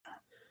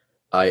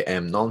I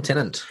am Nolan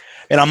Tennant.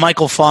 And I'm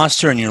Michael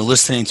Foster, and you're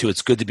listening to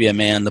It's Good to Be a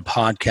Man, the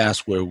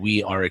podcast where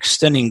we are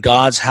extending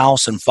God's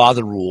house and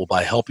father rule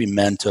by helping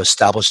men to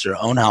establish their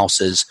own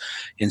houses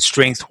in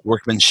strength,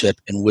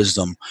 workmanship, and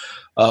wisdom.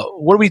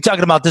 What are we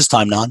talking about this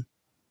time, Non?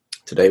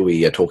 Today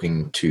we are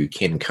talking to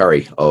Ken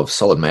Curry of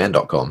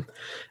solidman.com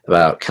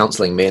about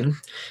counseling men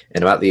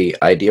and about the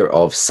idea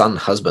of son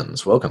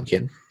husbands. Welcome,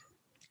 Ken.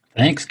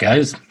 Thanks,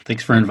 guys.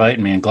 Thanks for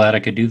inviting me. I'm glad I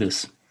could do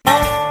this.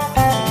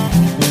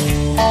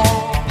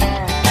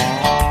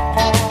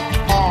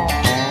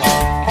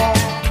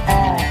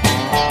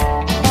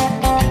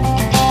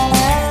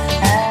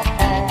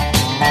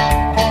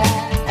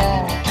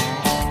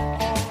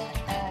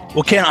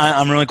 Well, Ken,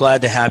 I'm really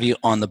glad to have you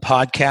on the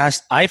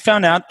podcast. I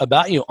found out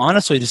about you,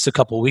 honestly, just a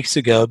couple of weeks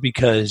ago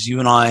because you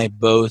and I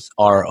both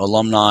are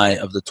alumni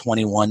of the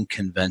 21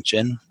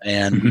 convention,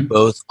 and we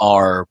both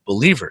are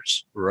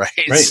believers, right?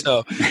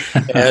 So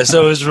it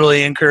was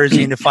really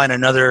encouraging to find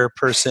another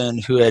person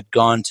who had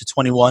gone to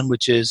 21,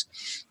 which is,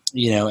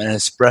 an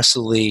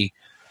expressly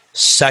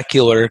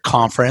secular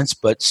conference,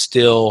 but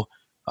still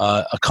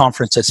a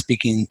conference that's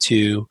speaking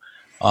to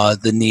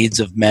the needs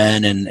of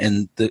men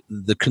and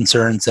the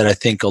concerns that I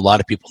think a lot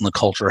of people in the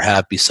culture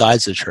have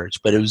besides the church.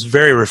 But it was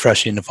very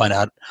refreshing to find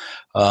out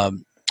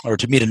or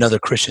to meet another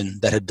Christian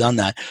that had done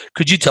that.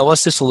 Could you tell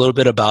us just a little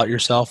bit about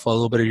yourself, a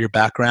little bit of your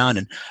background?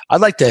 And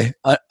I'd like to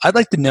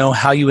know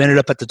how you ended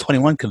up at the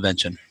 21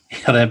 convention.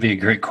 Yeah, that'd be a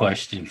great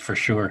question for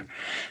sure,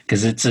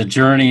 because it's a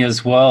journey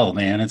as well,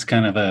 man. It's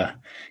kind of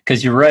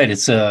because you're right.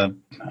 It's it's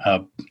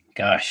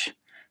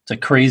a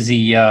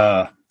crazy,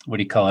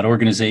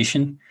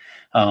 organization.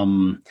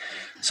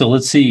 So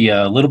let's see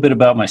a little bit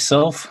about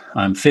myself.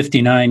 I'm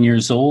 59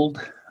 years old.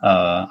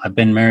 I've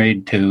been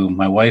married to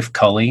my wife,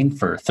 Colleen,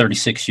 for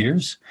 36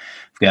 years.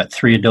 I've got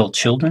 3 adult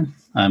children.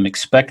 I'm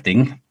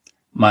expecting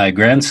my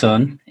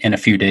grandson in a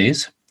few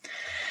days.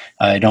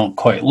 I don't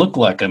quite look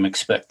like I'm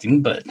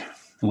expecting, but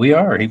we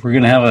are. We're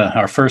going to have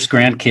our first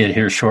grandkid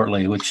here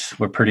shortly, which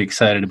we're pretty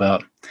excited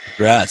about.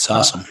 That's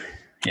awesome.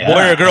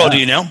 Boy or a girl, do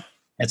you know?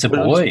 It's a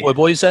boy.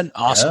 Boy, you said?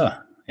 Awesome.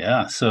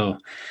 Yeah. So,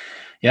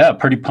 yeah,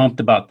 pretty pumped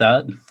about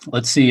that.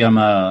 Let's see, I'm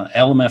a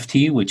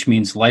LMFT, which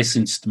means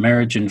licensed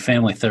marriage and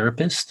family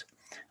therapist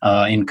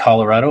in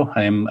Colorado.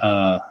 I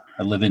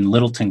live in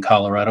Littleton,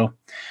 Colorado.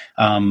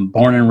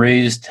 Born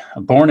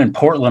in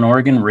Portland,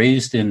 Oregon,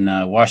 raised in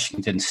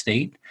Washington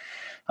State.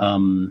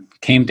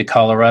 Came to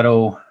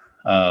Colorado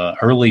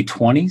early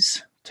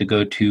 20s to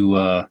go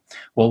to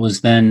what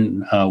was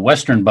then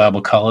Western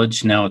Bible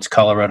College. Now it's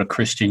Colorado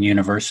Christian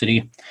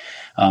University.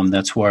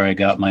 That's where I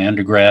got my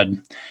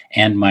undergrad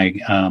and my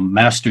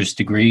master's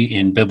degree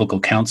in biblical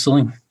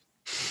counseling.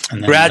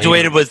 And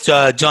graduated with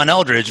John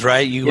Eldredge,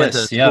 right?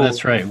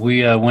 That's right.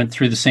 We went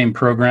through the same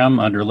program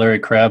under Larry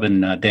Crabb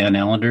and Dan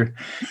Allender.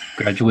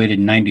 Graduated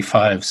in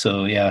 95.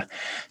 So, yeah,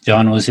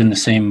 John was in the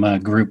same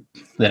group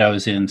that I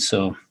was in.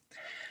 So,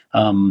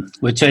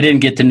 which I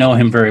didn't get to know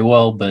him very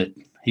well, but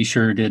he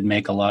sure did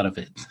make a lot of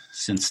it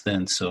since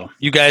then. So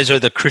you guys are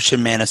the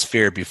Christian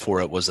manosphere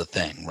before it was a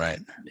thing, right?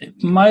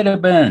 It might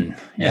have been.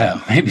 Yeah,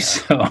 maybe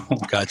so.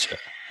 Gotcha.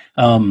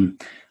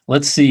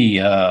 Let's see.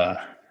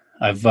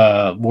 I've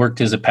worked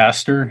as a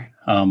pastor,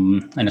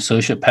 an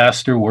associate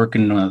pastor,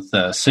 working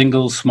with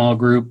singles, small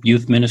group,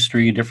 youth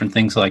ministry, different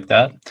things like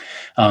that.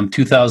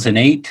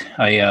 2008,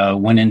 I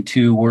went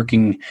into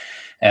working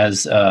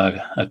as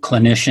a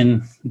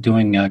clinician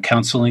doing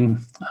counseling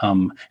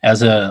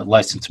as a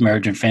licensed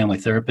marriage and family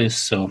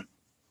therapist. So,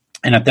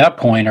 and at that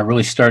point, I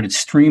really started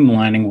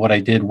streamlining what I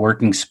did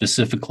working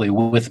specifically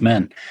with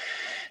men.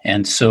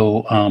 And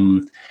so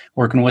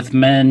working with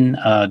men,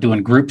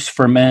 doing groups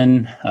for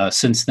men.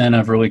 Since then,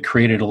 I've really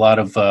created a lot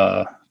of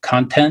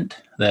content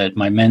that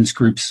my men's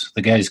groups,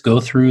 the guys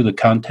go through, the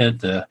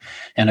content,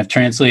 and I've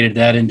translated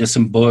that into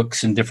some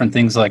books and different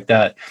things like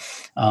that.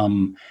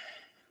 So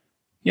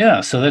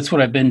that's what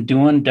I've been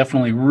doing.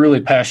 Definitely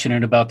really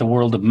passionate about the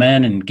world of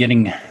men and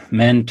getting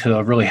men to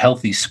a really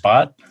healthy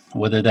spot,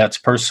 whether that's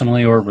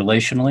personally or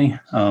relationally.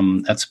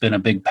 That's been a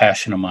big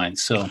passion of mine.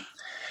 So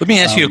let me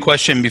ask you a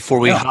question before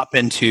we hop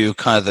into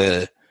kind of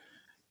the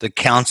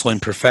counseling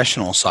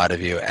professional side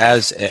of you.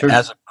 As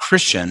a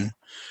Christian,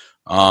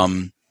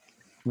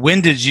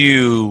 when did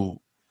you,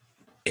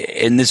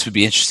 and this would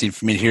be interesting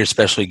for me to hear,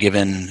 especially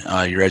given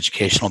your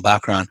educational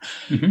background,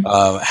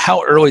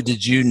 how early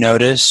did you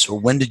notice, or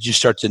when did you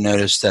start to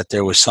notice that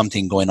there was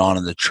something going on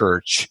in the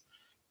church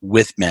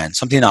with men,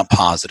 something not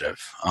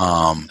positive?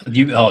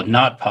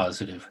 Not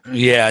positive.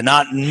 Yeah,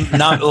 not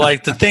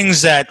like the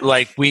things that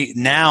like we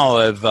now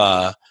have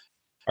are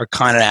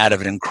kind of at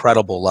an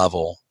incredible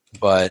level.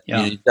 But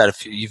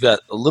you've got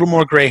a little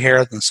more gray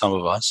hair than some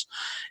of us,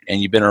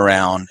 and you've been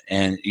around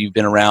in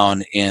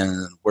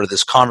where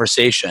this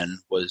conversation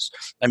was.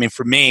 I mean,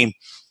 for me,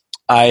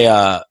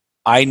 I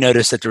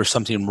noticed that there was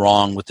something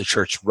wrong with the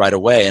church right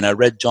away, and I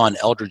read John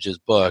Eldredge's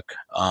book,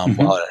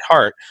 While at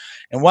Heart,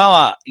 and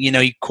while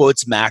he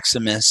quotes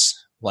Maximus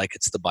like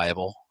it's the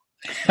Bible,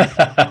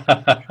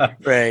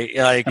 Right.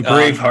 Like and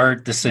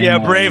Braveheart the same way. Yeah,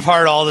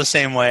 Braveheart all the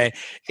same way.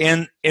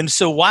 And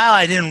so while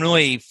I didn't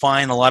really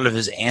find a lot of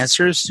his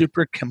answers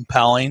super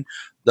compelling,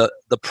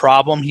 the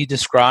problem he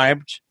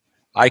described,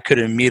 I could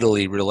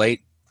immediately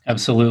relate.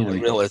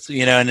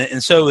 Absolutely.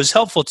 And so it was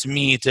helpful to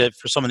me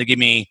for someone to give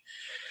me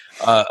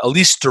at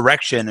least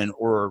direction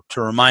or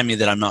to remind me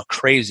that I'm not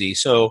crazy.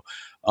 So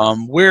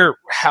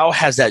how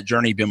has that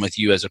journey been with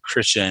you as a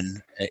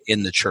Christian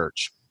in the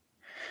church?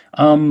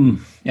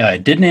 Yeah, I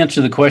didn't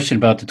answer the question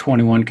about the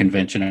 21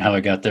 convention and how I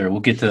got there. We'll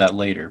get to that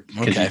later.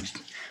 Okay.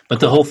 But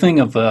the whole thing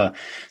of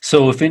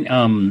so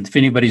if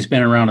anybody's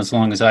been around as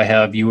long as I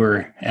have, you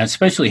were,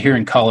 especially here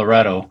in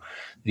Colorado,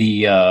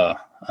 the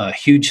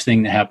huge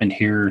thing that happened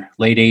here,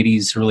 late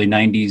 80s, early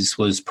 90s,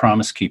 was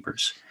Promise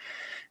Keepers.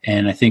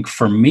 And I think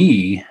for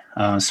me,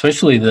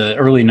 especially the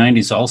early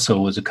 90s also,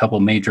 was a couple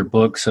major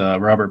books,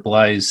 Robert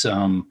Bly's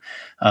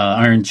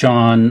Iron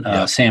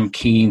John, Sam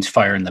Keene's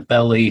Fire in the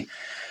Belly.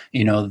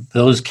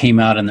 Those came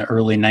out in the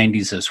early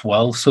 90s as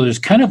well. So there's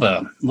kind of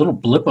a little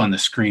blip on the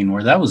screen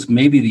where that was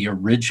maybe the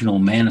original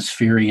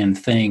Manospherian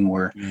thing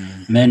where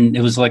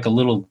it was like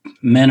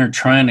men are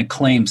trying to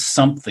claim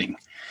something.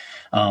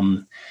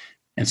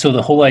 And so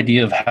the whole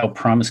idea of how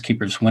Promise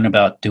Keepers went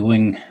about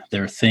doing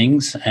their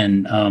things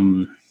and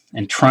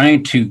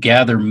trying to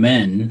gather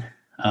men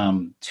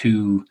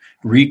to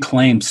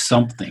reclaim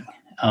something.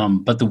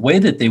 But the way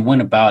that they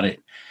went about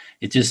it,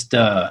 it just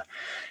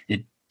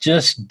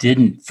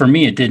didn't, for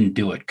me, it didn't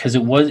do it because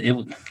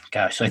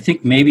I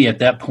think maybe at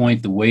that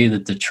point, the way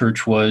that the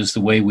church was,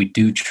 the way we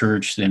do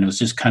church, then it was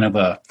just kind of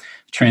a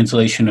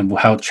translation of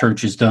how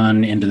church is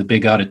done into the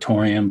big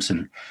auditoriums.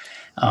 And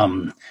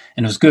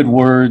it was good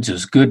words, it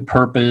was good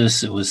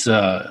purpose. It was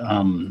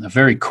a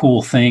very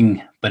cool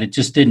thing, but it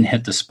just didn't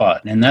hit the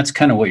spot. And that's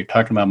kind of what you're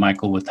talking about,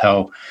 Michael, with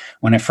how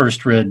when I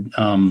first read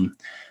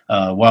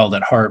Wild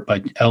at Heart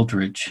by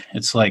Eldridge,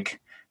 it's like,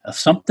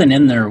 something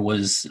in there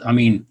was,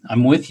 I'm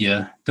with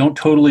you. Don't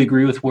totally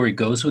agree with where he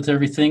goes with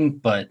everything,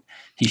 but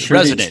he sure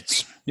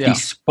resonates. He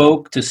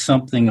spoke to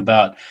something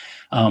about,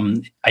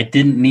 I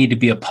didn't need to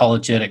be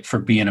apologetic for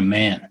being a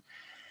man.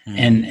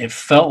 And it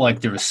felt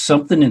like there was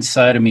something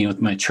inside of me with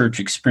my church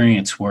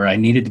experience where I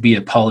needed to be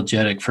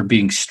apologetic for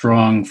being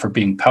strong, for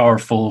being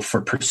powerful,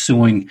 for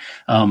pursuing,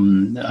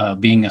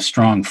 being a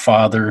strong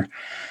father,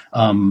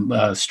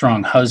 a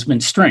strong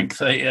husband,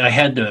 strength.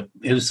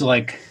 It was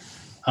like,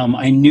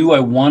 I knew I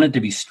wanted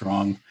to be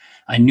strong.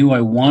 I knew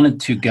I wanted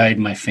to guide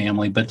my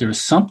family, but there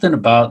was something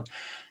about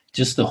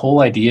just the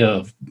whole idea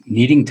of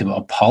needing to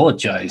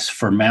apologize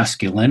for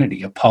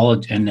masculinity.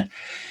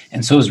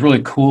 And so it was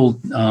really cool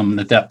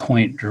at that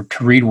point to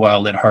read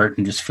Wild at Heart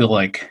and just feel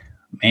like,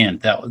 man,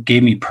 that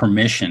gave me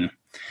permission.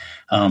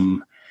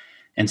 And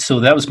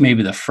so that was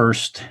maybe the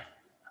first.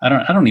 I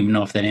don't even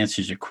know if that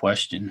answers your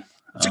question.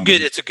 It's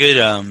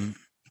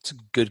a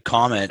good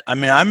comment. I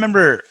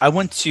remember I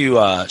went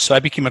to, so I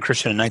became a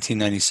Christian in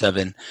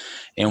 1997,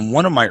 and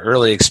one of my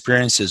early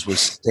experiences was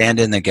Stand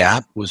in the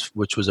Gap,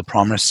 which was a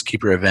Promise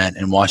Keeper event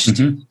in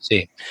Washington,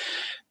 D.C.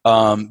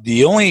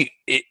 It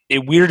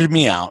weirded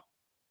me out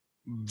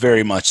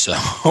very much so.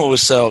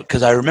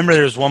 Because I remember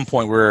there was one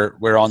point where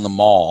we're on the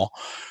mall,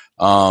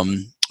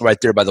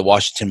 right there by the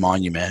Washington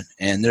Monument,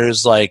 and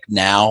there's like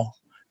now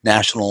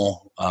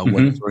National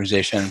Women's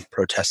Organization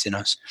protesting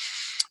us.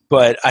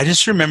 But I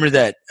just remember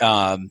that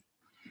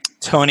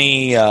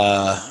Tony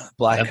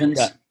Evans?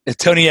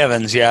 Tony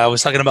Evans, I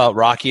was talking about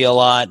Rocky a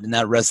lot, and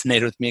that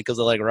resonated with me because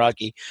I like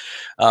Rocky.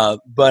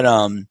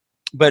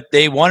 But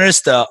they wanted us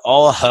to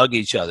all hug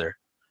each other,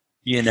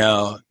 and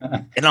I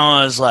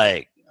was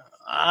like,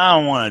 I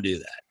don't want to do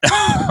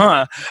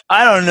that.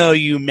 I don't know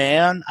you,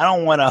 man. I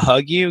don't want to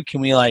hug you.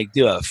 Can we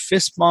do a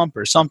fist bump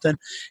or something?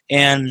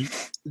 And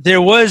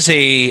there was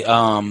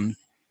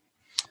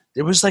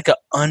like an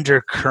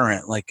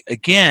undercurrent.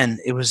 Again,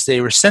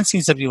 they were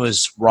sensing something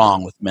was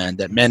wrong with men,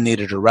 that men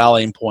needed a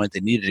rallying point. They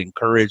needed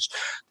encouragement.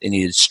 They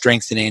needed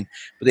strengthening,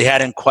 but they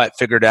hadn't quite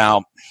figured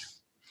out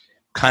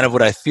kind of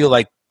what I feel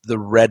like the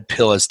red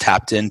pill has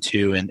tapped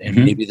into, and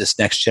maybe this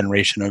next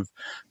generation of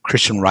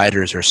Christian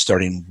writers are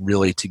starting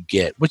really to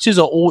get, which is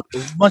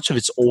much of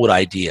it's old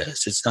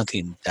ideas. It's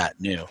nothing that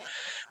new,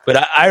 but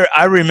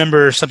I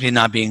remember something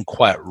not being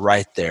quite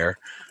right there.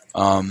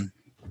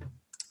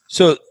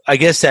 So I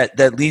guess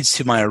that leads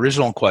to my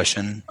original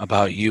question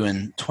about you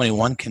and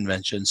 21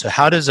 Convention. So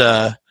how does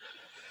a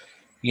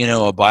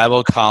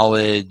Bible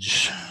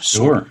college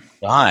sort of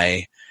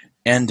guy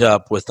end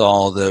up with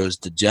all those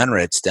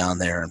degenerates down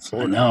there in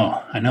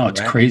Florida? I know.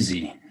 It's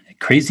crazy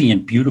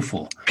and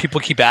beautiful. People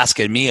keep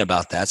asking me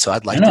about that, so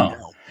I'd like to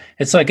know.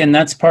 It's like, and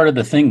that's part of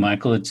the thing,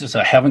 Michael. It's just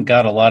I haven't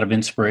got a lot of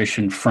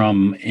inspiration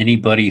from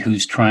anybody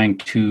who's trying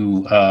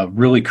to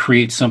really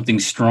create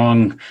something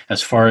strong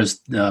as far as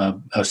a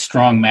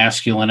strong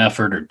masculine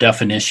effort or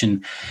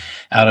definition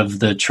out of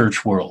the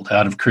church world,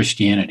 out of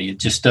Christianity. It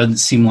just doesn't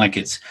seem like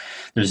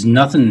there's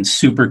nothing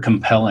super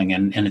compelling,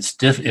 and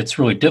it's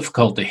really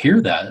difficult to hear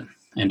that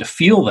and to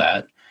feel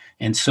that.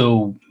 And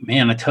so,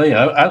 man, I tell you,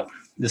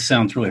 this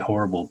sounds really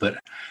horrible, but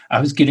I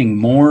was getting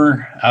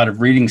more out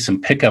of reading some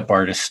pickup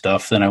artist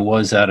stuff than I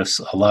was out of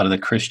a lot of the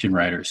Christian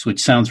writers,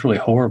 which sounds really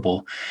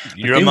horrible.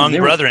 You're among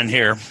brethren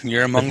here.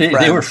 You're among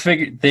friends.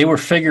 They were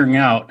figuring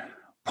out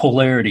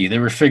polarity. They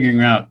were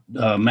figuring out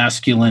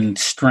masculine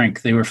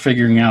strength. They were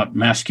figuring out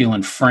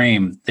masculine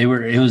frame. It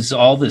was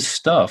all this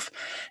stuff.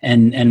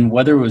 And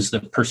whether it was the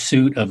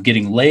pursuit of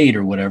getting laid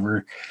or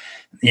whatever,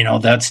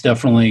 that's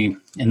definitely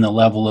in the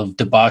level of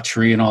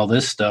debauchery and all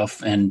this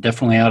stuff, and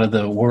definitely out of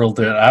the world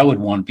that I would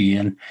want to be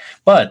in.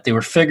 But they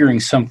were figuring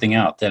something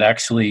out that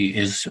actually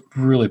is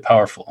really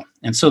powerful.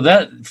 And so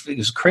that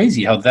is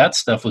crazy how that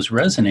stuff was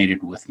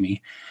resonating with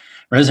me.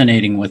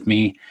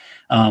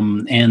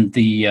 And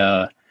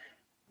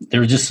there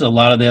were just a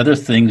lot of the other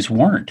things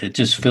weren't. It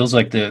just feels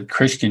like the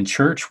Christian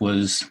church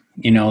was,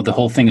 the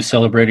whole thing of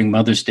celebrating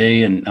Mother's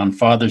Day and on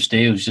Father's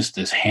Day, it was just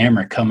this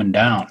hammer coming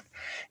down.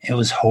 It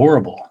was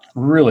horrible,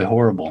 really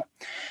horrible.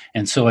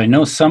 And so I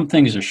know some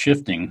things are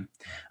shifting,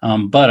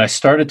 but I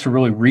started to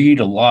really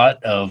read a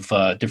lot of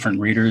different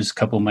readers. A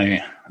couple of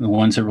the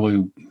ones that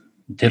really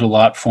did a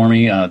lot for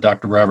me,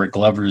 Dr. Robert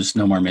Glover's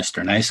No More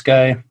Mr. Nice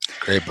Guy.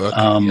 Great book.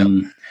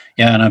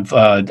 Yeah, and I've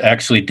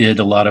actually did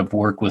a lot of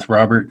work with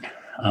Robert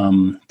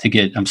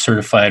I'm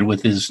certified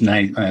with his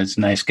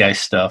nice guy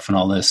stuff and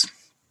all this.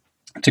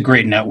 It's a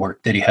great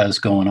network that he has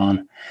going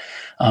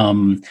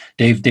on.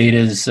 Dave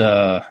Data's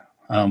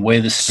Way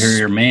of the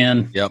Superior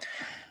Man. Yep.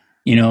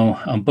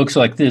 Books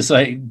like this,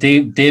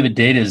 David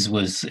Data's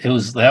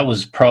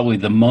was probably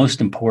the most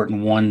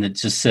important one that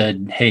just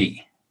said,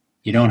 hey,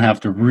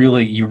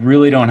 you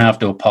really don't have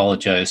to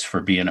apologize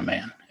for being a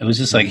man. It was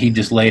just like, he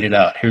just laid it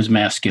out. Here's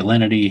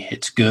masculinity.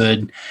 It's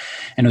good.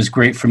 And it was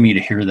great for me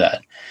to hear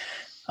that.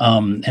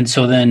 And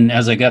so then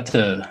as I got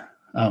to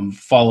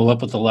follow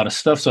up with a lot of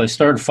stuff, so I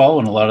started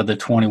following a lot of the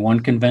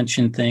 21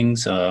 convention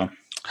things.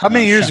 How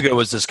many years ago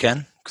was this,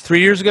 Ken? 3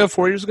 years ago,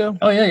 4 years ago?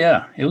 Oh,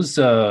 yeah. It was,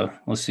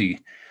 let's see.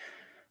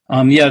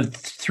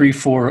 3,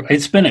 4.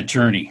 It's been a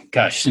journey.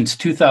 Gosh, since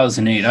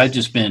 2008,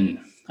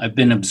 I've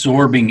been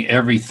absorbing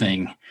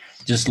everything,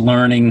 just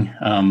learning.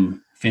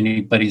 If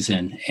anybody's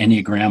in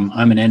Enneagram,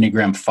 I'm an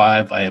Enneagram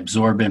 5. I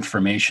absorb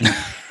information.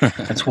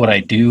 That's what I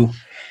do.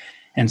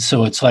 And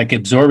so it's like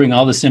absorbing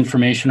all this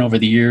information over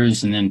the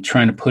years and then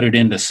trying to put it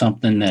into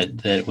something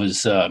that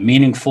was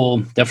meaningful,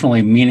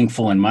 definitely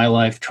meaningful in my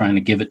life, trying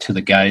to give it to the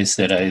guys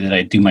that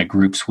I do my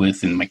groups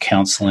with and my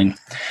counseling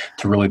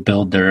to really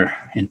build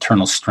their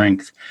internal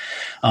strength.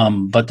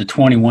 But the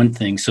 21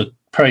 thing, so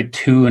probably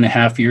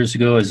 2.5 years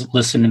ago, I was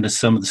listening to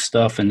some of the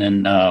stuff. And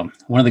then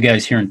one of the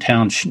guys here in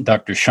town,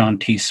 Dr. Sean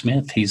T.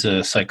 Smith, he's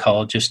a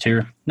psychologist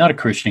here, not a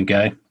Christian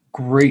guy,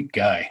 great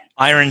guy.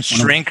 Iron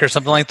Shrink or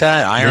something like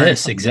that.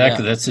 Yes,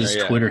 exactly. Yeah. That's his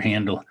Twitter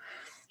handle.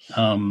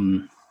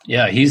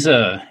 He's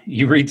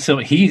you read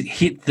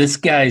this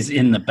guy's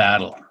in the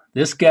battle.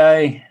 This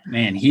guy,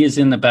 man, he is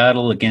in the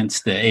battle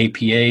against the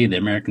APA, the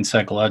American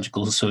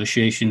Psychological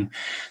Association.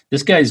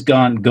 This guy's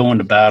going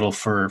to battle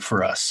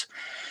for us.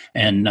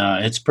 And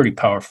it's pretty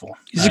powerful.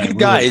 He's a good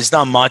guy. He's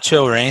not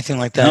macho or anything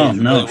like that.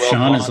 No. Really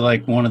Sean is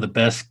like one of the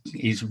best.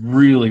 He's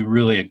really,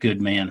 really a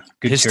good man.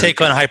 Good His character.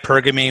 take on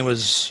hypergamy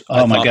was,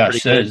 oh my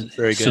gosh, that is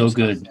very good. So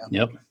good.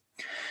 Yeah. Yep.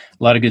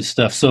 A lot of good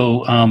stuff.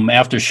 So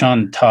after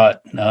Sean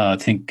taught, I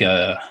think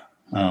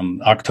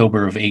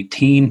October of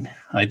 2018,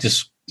 I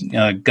just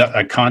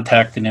I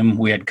contacted him.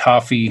 We had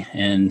coffee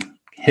and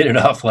hit it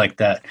off like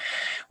that.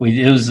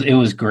 It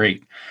was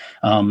great.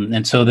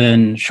 And so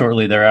then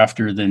shortly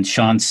thereafter, then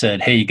Sean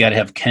said, hey, you got to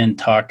have Ken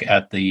talk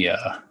at the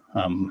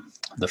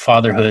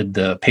Fatherhood,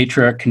 the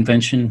Patriarch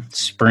Convention,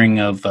 spring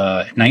of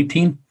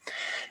 19.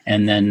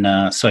 And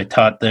then, so I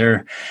taught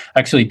there.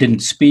 Actually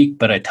didn't speak,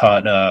 but I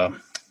taught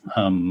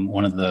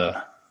one of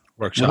the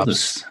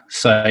workshops.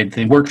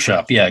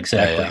 Workshop. Yeah,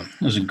 exactly. Yeah.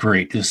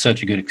 It was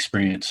such a good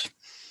experience.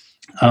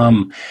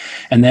 And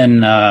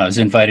then I was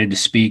invited to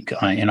speak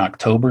in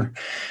October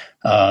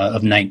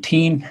of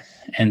 19.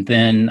 And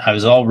then I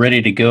was all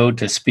ready to go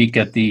to speak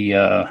at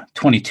the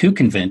 22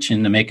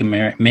 convention to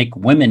make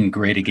women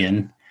great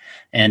again.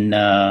 And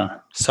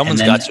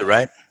someone's got you,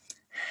 right?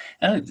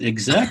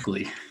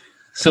 Exactly.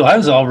 So I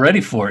was all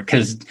ready for it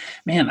because,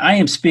 man, I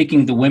am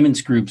speaking to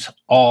women's groups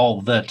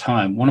all the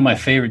time. One of my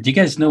favorite. Do you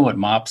guys know what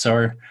MOPS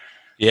are?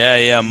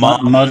 Yeah.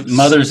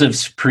 Mothers of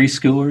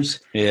preschoolers.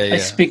 Yeah. I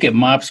speak at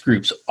MOPS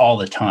groups all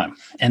the time,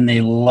 and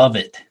they love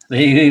it.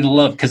 They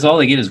love, because all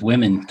they get is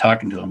women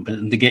talking to them, but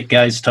to get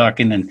guys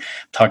talking and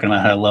talking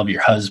about how to love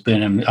your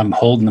husband, and I'm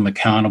holding them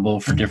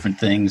accountable for different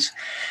things.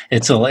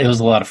 It was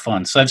a lot of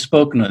fun. So I've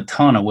spoken to a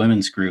ton of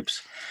women's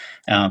groups.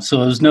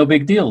 So it was no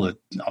big deal.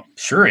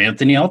 Sure,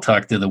 Anthony, I'll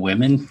talk to the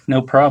women,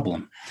 no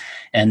problem.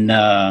 And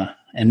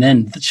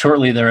then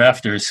shortly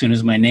thereafter, as soon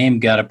as my name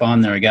got up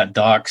on there, I got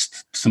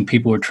doxxed. Some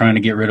people were trying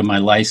to get rid of my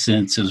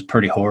license. It was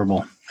pretty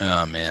horrible.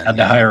 Oh man, I had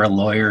to hire a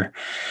lawyer.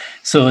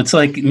 So it's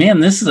like,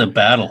 man, this is a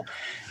battle.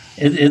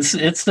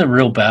 It's the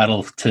real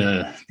battle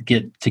to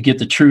get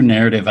the true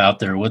narrative out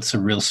there. What's the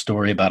real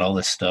story about all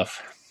this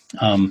stuff?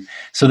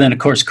 So then, of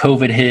course,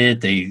 COVID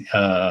hit.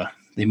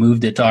 They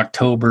moved it to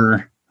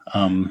October.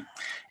 And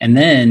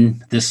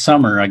then this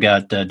summer, I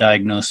got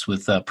diagnosed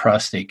with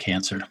prostate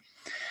cancer.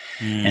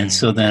 And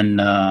so then...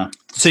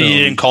 So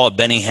you didn't call it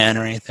Benny Hinn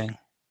or anything?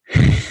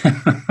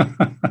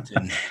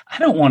 I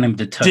don't want him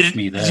to touch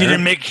me there. You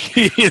didn't make...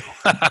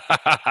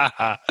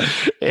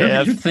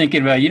 You're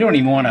thinking about, you don't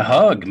even want a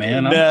hug,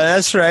 man. No,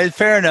 that's right.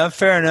 Fair enough.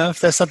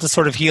 That's not the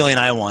sort of healing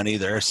I want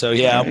either. So,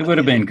 yeah. It would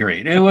have been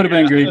great. It would have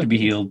been great to be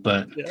healed,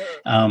 but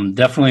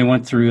definitely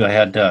went through. I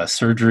had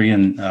surgery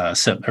in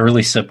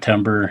early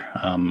September.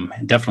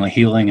 Definitely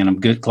healing, and I'm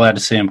glad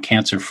to say I'm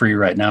cancer-free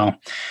right now,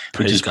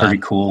 which is pretty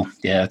cool.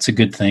 Yeah, it's a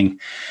good thing.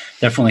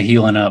 Definitely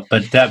healing up.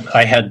 But that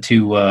I had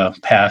to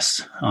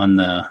pass on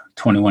the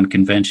 21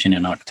 convention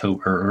in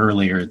October,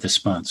 earlier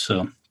this month.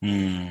 So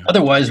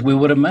otherwise we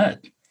would have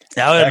met.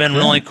 That would have been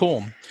really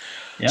cool.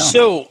 Yeah.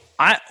 So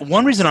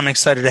one reason I'm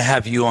excited to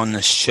have you on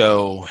this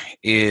show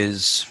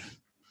is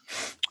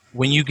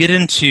when you get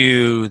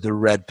into the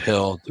red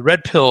pill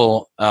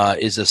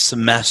is a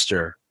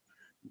semester,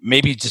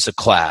 maybe just a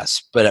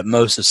class, but at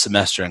most a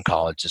semester in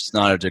college. It's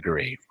not a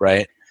degree,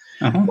 right?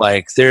 Uh-huh.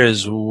 Like there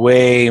is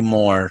way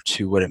more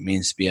to what it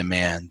means to be a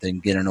man than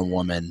getting a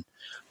woman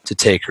to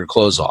take her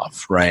clothes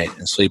off, right,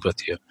 and sleep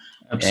with you.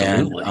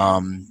 Absolutely.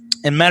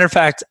 And matter of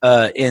fact,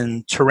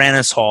 in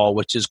Tyrannus Hall,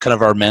 which is kind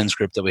of our men's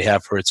group that we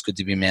have for It's Good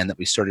to Be a Man that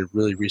we started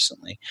really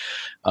recently,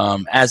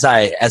 as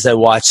I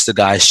watch the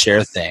guys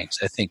share things,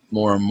 I think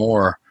more and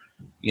more,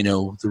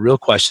 the real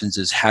questions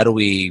is how do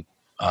we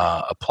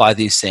apply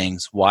these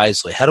things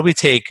wisely? How do we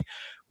take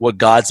what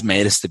God's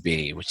made us to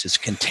be, which is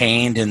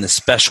contained in the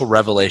special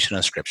revelation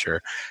of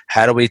Scripture?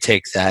 How do we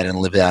take that and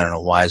live it out in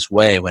a wise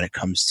way when it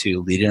comes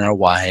to leading our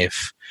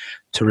wife,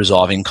 to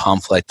resolving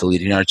conflict, to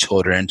leading our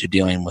children, to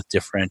dealing with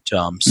different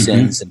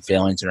sins and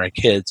failings in our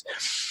kids?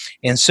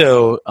 And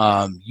so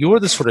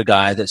you're the sort of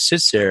guy that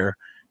sits there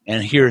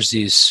and hears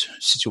these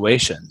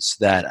situations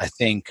that I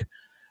think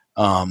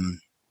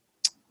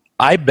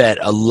I bet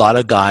a lot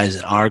of guys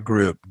in our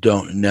group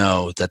don't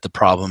know that the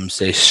problems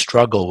they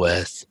struggle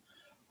with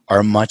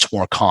are much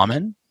more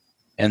common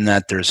and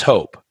that there's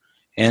hope.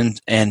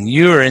 And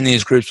you're in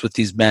these groups with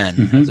these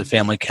men as a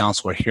family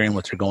counselor, hearing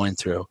what they're going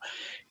through.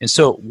 And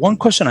so one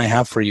question I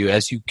have for you,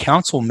 as you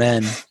counsel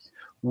men,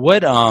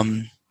 what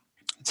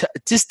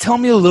just tell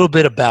me a little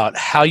bit about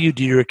how you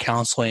do your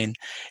counseling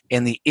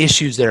and the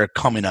issues that are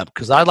coming up,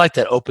 because I'd like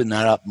to open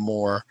that up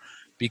more,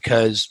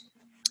 because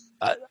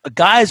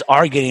guys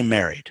are getting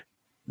married.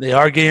 They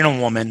are getting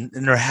a woman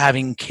and they're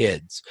having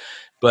kids.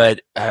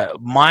 But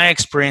my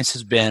experience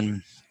has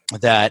been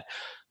that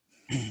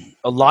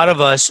a lot of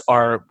us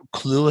are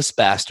clueless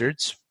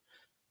bastards,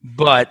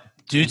 but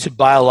due to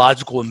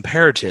biological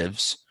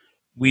imperatives,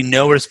 we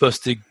know we're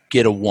supposed to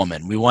get a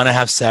woman. We want to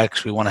have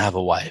sex. We want to have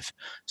a wife.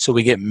 So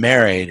we get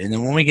married. And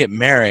then when we get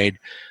married,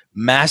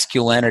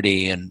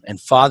 masculinity and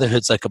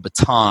fatherhood's like a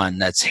baton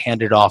that's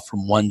handed off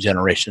from one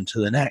generation to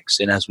the next.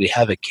 And as we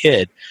have a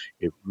kid,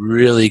 it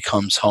really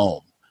comes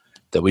home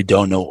that we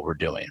don't know what we're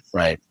doing,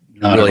 right?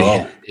 Not really,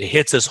 at all. It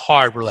hits us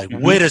hard. We're like,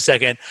 wait a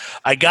second.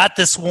 I got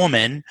this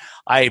woman.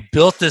 I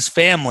built this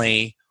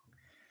family.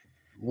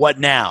 What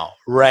now?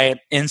 Right?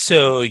 And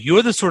so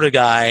you're the sort of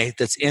guy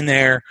that's in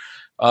there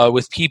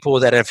with people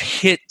that have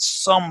hit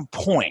some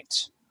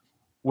point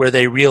where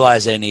they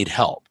realize they need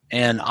help.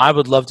 And I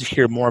would love to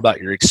hear more about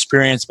your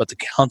experience, about the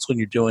counseling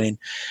you're doing,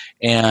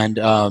 and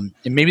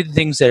maybe the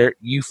things that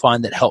you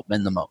find that help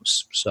men the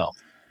most. So.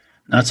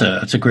 That's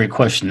a great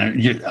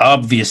question.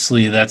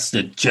 Obviously, that's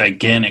the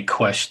gigantic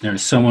question.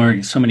 There's so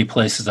many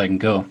places I can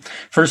go.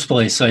 First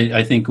place,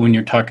 I think when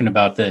you're talking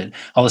about that,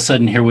 all of a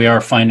sudden here we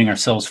are finding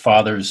ourselves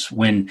fathers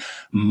when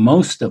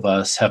most of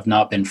us have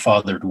not been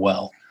fathered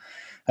well.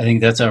 I think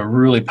that's a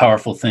really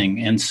powerful thing.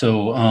 And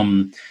so,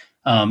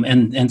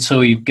 and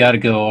so you've got to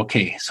go,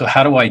 okay, so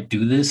how do I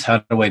do this? How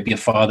do I be a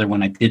father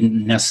when I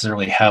didn't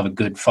necessarily have a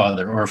good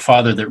father, or a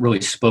father that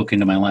really spoke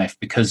into my life?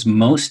 Because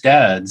most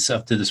dads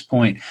up to this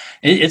point,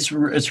 it's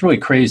really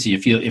crazy.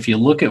 If you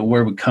look at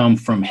where we come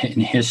from in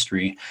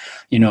history,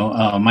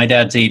 my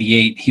dad's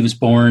 88. He was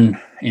born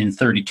in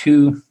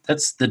 32.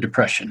 That's the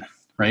Depression,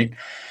 right?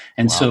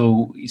 And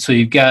wow. So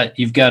you've got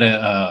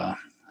a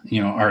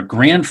our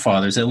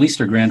grandfathers, at least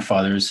our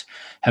grandfathers,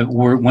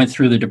 went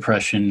through the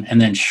Depression,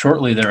 and then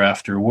shortly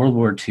thereafter, World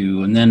War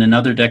II, and then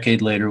another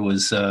decade later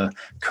was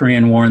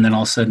Korean War, and then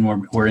all of a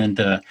sudden we're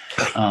into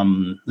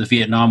the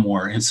Vietnam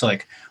War. It's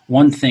like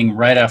one thing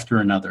right after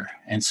another,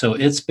 and so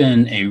it's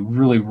been a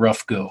really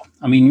rough go.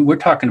 I mean, we're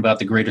talking about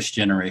the greatest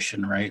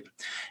generation, right?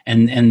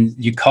 And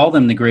you call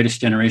them the greatest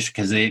generation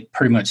because they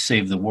pretty much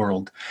saved the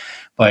world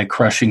by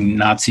crushing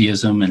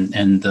Nazism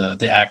and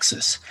the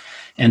Axis.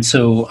 And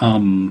so,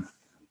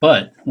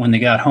 but when they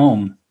got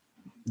home,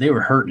 they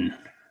were hurting.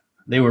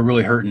 They were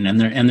really hurting,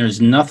 and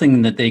there's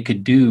nothing that they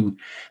could do.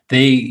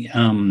 They,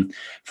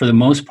 for the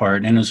most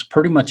part, and it was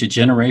pretty much a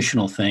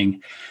generational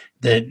thing,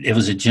 that it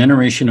was a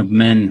generation of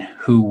men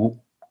who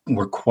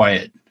were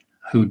quiet,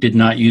 who did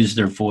not use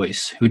their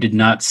voice, who did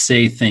not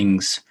say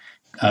things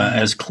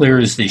as clear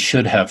as they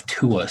should have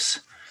to us.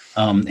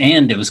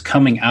 and it was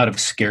coming out of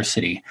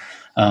scarcity.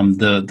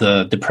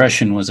 The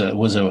depression was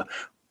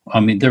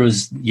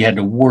you had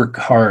to work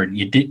hard.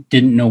 You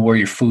didn't know where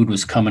your food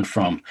was coming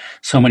from.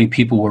 So many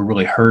people were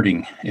really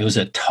hurting. It was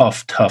a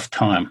tough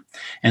time.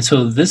 And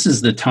so this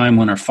is the time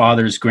when our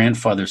fathers,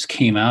 grandfathers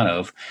came out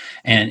of.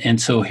 And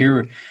so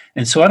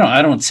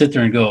I don't sit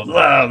there and go,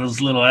 wow,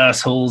 those little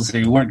assholes,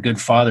 they weren't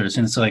good fathers.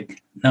 And it's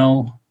like,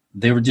 no,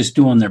 they were just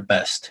doing their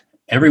best.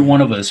 Every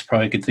one of us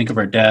probably could think of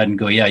our dad and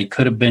go, yeah, he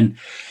could have been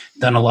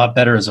done a lot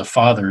better as a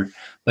father,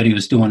 but he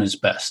was doing his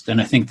best.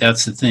 And I think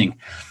that's the thing.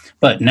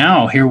 But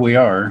now here we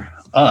are,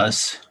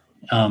 us,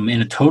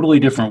 in a totally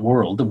different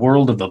world, the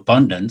world of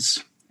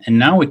abundance. And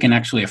now we can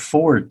actually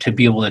afford to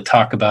be able to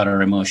talk about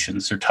our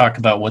emotions or talk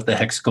about what the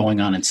heck's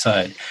going on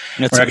inside.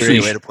 That's a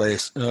great way to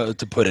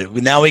put it.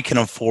 Now we can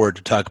afford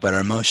to talk about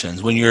our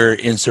emotions. When you're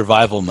in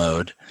survival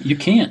mode, you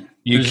can't.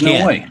 There's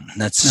no way.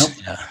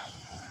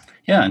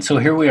 Yeah, and so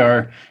here we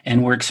are,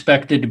 and we're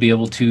expected to be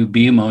able to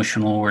be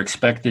emotional. We're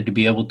expected to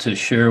be able to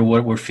share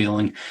what we're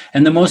feeling.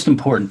 And the most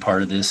important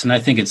part of this, and I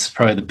think it's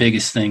probably the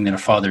biggest thing that a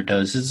father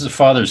does, is a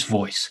father's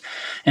voice.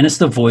 And it's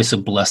the voice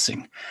of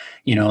blessing.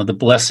 You know, the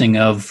blessing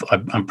of,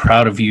 I'm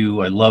proud of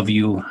you, I love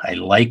you, I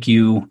like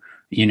you,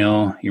 you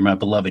know, you're my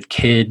beloved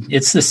kid.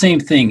 It's the same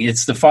thing.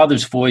 It's the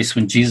father's voice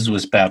when Jesus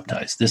was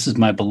baptized. This is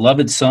my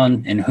beloved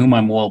son in whom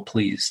I'm well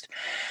pleased.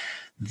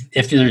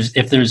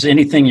 If there's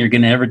anything you're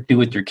going to ever do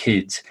with your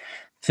kids,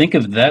 think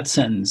of that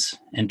sentence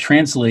and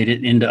translate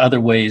it into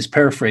other ways,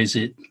 paraphrase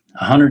it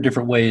 100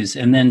 different ways,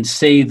 and then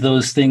say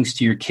those things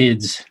to your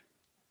kids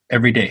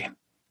every day.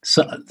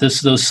 So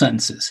those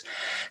sentences,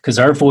 because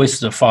our voice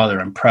as a father,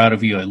 I'm proud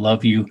of you, I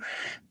love you.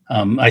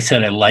 I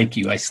said I like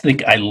you. I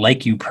think I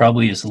like you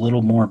probably is a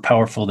little more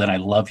powerful than I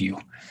love you.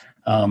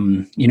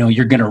 You know,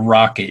 you're gonna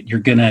rock it. You're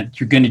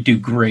gonna do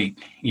great.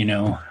 You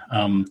know,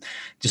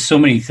 just so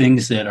many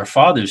things that our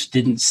fathers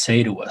didn't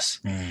say to us.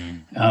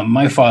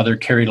 My father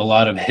carried a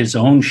lot of his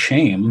own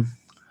shame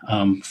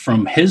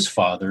from his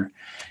father,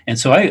 and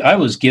so I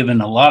was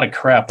given a lot of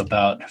crap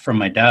from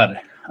my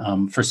dad.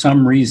 For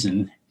some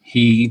reason,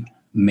 he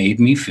made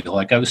me feel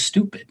like I was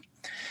stupid.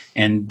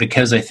 And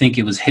because I think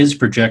it was his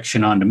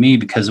projection onto me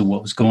because of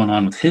what was going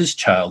on with his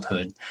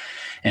childhood.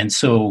 And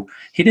so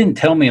he didn't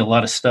tell me a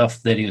lot of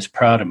stuff that he was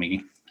proud of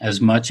me as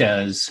much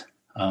as,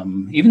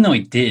 even though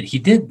he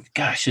did,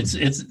 gosh,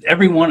 it's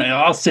everyone,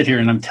 I'll sit here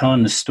and I'm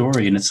telling the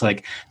story and it's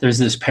like, there's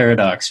this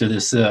paradox or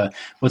this,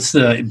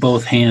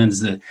 both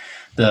hands, the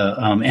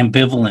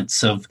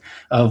ambivalence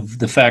of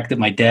the fact that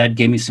my dad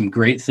gave me some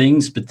great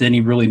things, but then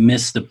he really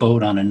missed the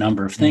boat on a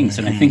number of things.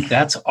 And I think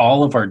that's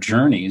all of our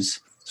journeys.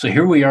 So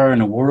here we are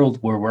in a world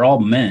where we're all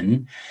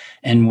men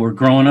and we're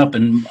growing up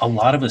and a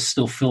lot of us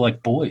still feel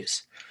like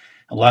boys.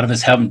 A lot of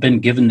us haven't been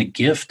given the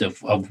gift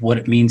of what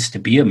it means to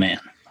be a man.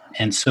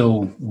 And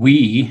so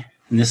and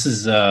this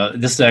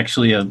is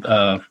actually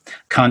a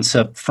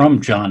concept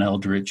from John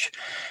Eldredge.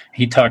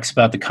 He talks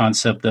about the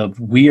concept of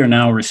we are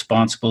now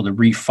responsible to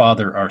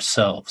refather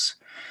ourselves,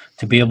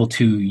 to be able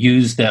to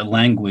use that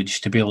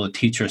language, to be able to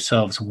teach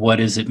ourselves what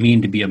does it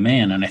mean to be a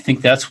man. And I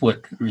think that's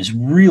what is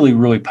really,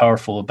 really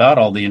powerful about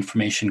all the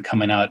information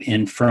coming out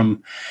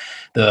from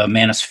the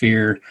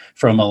manosphere,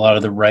 from a lot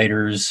of the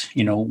writers.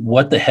 You know,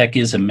 what the heck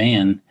is a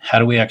man? How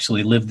do we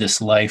actually live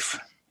this life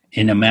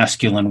in a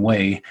masculine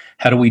way?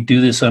 How do we do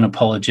this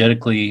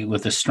unapologetically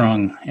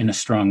in a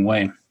strong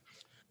way?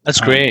 That's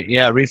great.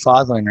 Yeah,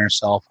 refathering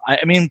ourselves.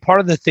 I mean,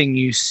 part of the thing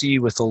you see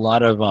with a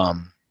lot of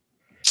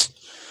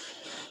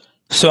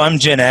so I'm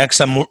Gen X.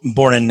 I'm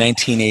born in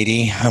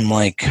 1980. I'm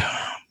like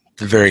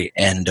the very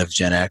end of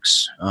Gen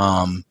X.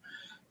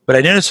 But I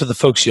noticed with the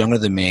folks younger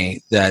than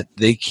me that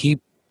they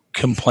keep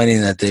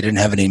complaining that they didn't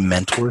have any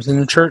mentors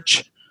in the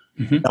church.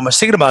 Mm-hmm. I was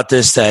thinking about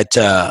this, that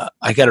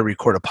I got to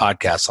record a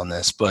podcast on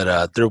this,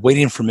 but they're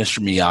waiting for Mr.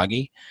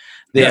 Miyagi.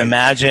 They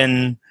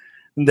imagine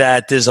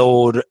that this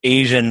old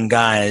Asian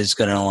guy is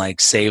going to like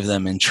save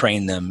them and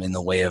train them in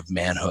the way of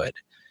manhood.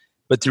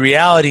 But the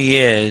reality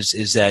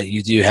is that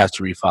you do have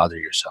to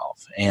refather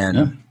yourself,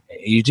 and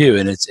you do,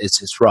 and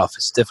it's rough,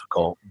 it's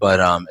difficult, but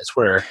it's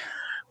where,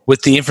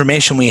 with the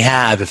information we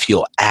have, if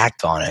you'll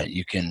act on it,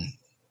 you can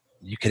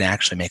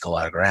actually make a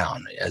lot of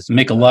ground.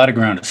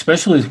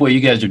 Especially with what you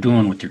guys are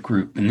doing with your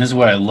group. And this is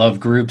why I love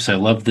groups. I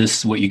love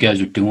what you guys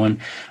are doing.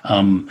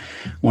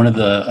 One of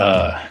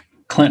the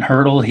Clint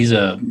Hurdle, he's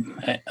a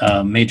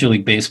Major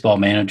League Baseball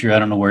manager. I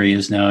don't know where he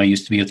is now. He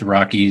used to be with the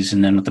Rockies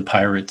and then with the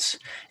Pirates.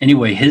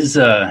 Anyway, this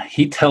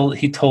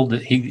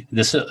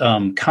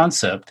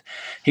concept,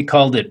 he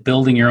called it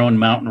building your own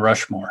Mount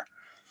Rushmore,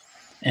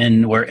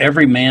 and where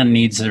every man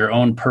needs their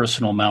own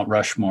personal Mount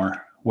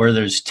Rushmore, where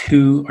there's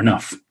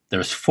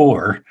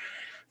four.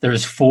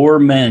 There's four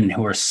men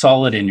who are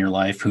solid in your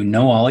life, who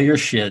know all your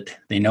shit.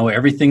 They know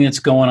everything that's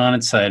going on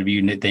inside of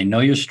you. They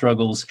know your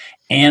struggles,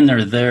 and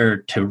they're there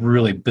to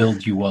really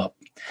build you up.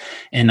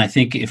 And I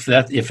think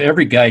if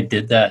every guy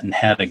did that and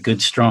had a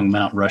good, strong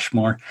Mount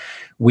Rushmore,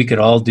 we could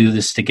all do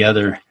this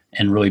together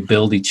and really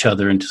build each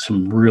other into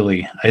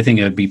I think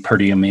it would be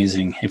pretty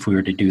amazing if we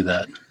were to do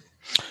that.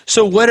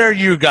 So what are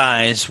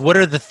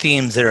the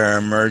themes that are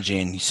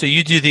emerging? So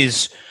you do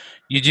these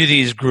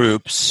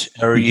groups,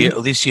 or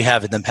at least you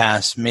have in the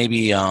past.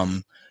 Maybe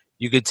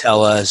you could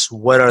tell us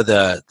what are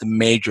the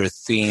major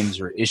themes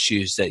or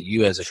issues that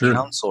you as a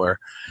counselor,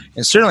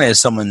 and certainly as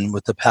someone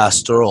with the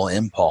pastoral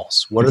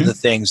impulse, what are the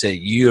things that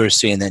you are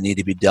seeing that need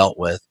to be dealt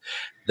with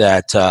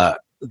that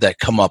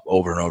come up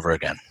over and over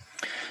again?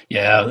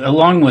 Yeah,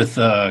 along with,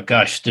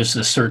 just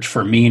the search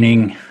for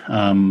meaning,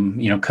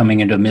 coming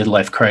into a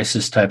midlife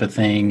crisis type of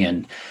thing,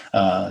 and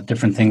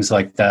different things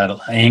like that,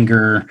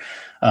 anger,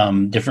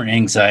 different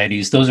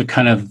anxieties. Those are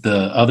kind of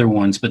the other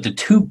ones. But the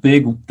two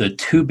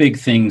big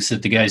things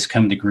that the guys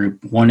come to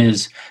group, one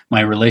is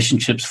my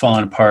relationship's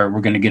falling apart.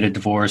 We're going to get a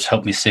divorce.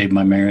 Help me save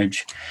my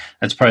marriage.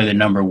 That's probably the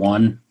number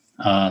one.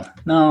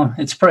 No,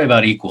 it's probably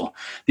about equal.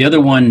 The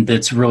other one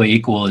that's really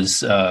equal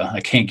is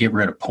I can't get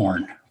rid of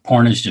porn.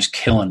 Porn is just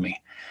killing me.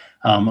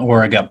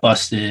 Or I got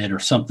busted or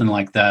something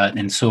like that.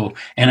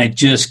 And I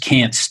just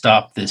can't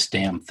stop this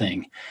damn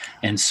thing.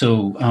 And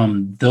so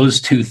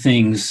those two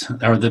things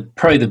are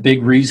probably the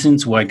big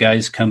reasons why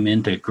guys come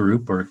into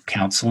group or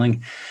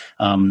counseling.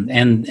 And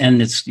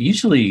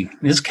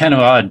it's kind of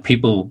odd.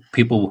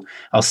 People,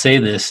 I'll say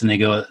this and they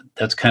go,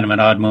 that's kind of an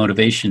odd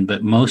motivation,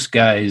 but most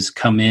guys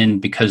come in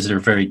because they're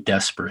very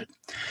desperate.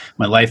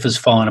 My life is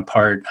falling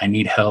apart. I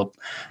need help.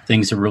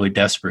 Things are really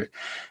desperate.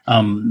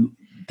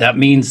 That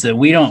means that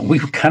we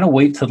kind of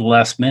wait till the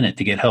last minute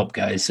to get help,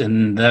 guys.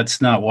 And that's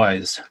not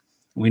wise.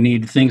 We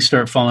need things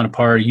start falling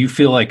apart. You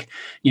feel like,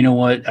 you know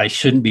what, I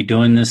shouldn't be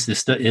doing this.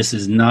 This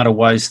is not a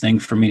wise thing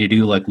for me to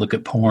do, like look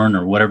at porn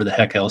or whatever the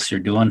heck else you're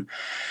doing.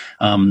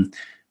 To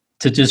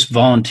just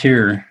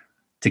volunteer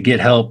to get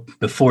help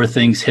before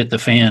things hit the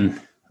fan,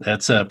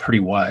 that's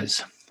pretty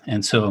wise.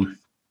 And so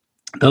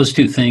those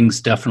two things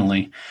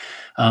definitely.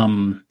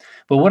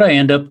 But what I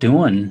end up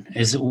doing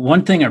is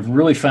one thing I've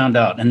really found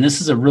out, and this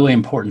is a really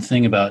important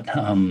thing about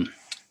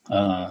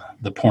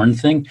the porn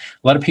thing.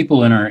 A lot of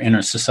people in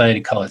our society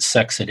call it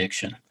sex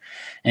addiction,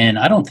 and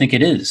I don't think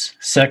it is.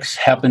 Sex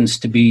happens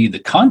to be the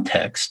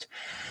context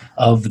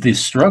of the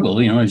struggle.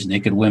 There's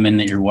naked women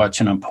that you're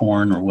watching on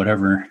porn or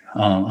whatever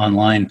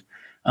online.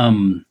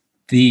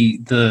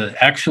 The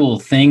actual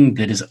thing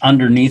that is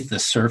underneath the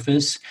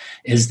surface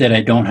is that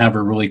I don't have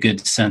a really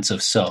good sense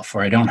of self,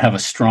 or I don't have a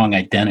strong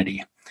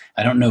identity.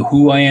 I don't know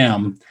who I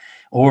am,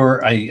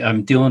 or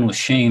I'm dealing with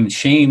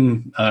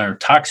shame, or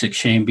toxic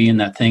shame being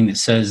that thing that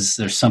says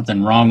there's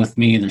something wrong with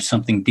me, there's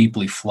something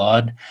deeply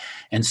flawed.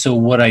 And so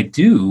what I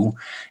do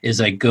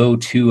is I go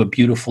to a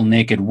beautiful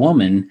naked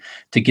woman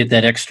to get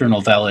that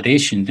external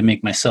validation to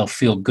make myself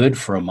feel good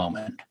for a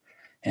moment.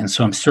 And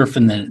so I'm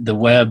surfing the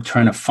web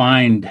trying to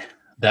find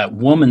that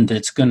woman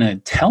that's going to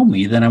tell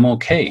me that I'm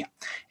okay.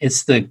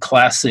 It's the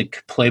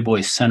classic Playboy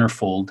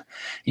centerfold.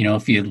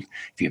 If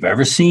you've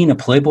ever seen a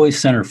Playboy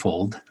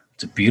centerfold,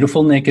 it's a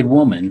beautiful naked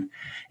woman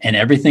and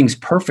everything's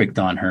perfect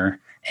on her.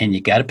 And you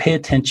got to pay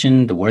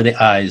attention to where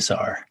the eyes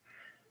are.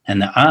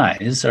 And the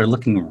eyes are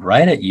looking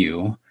right at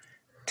you,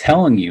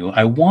 telling you,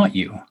 I want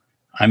you.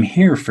 I'm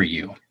here for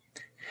you.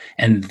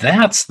 And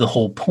that's the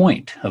whole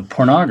point of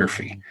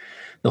pornography.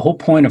 The whole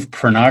point of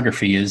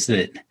pornography is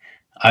that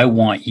I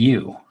want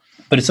you.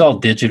 But it's all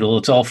digital.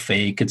 It's all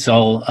fake. It's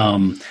all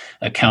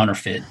a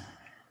counterfeit.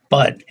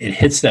 But it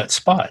hits that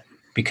spot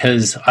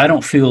because I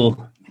don't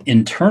feel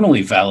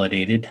internally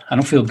validated. I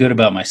don't feel good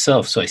about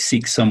myself, so I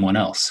seek someone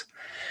else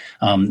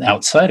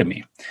outside of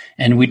me.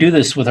 And we do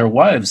this with our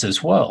wives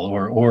as well,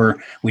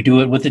 or we do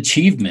it with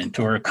achievement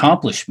or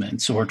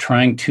accomplishments, or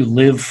trying to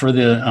live for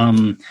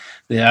the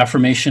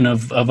affirmation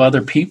of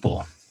other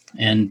people.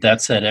 And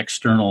that's that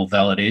external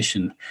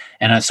validation.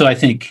 And so I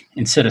think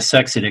instead of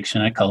sex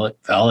addiction, I call it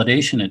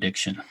validation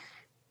addiction.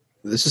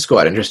 This is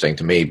quite interesting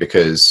to me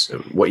because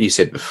what you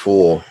said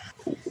before,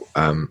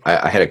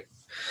 I had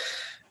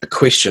a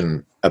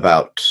question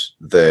about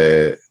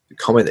the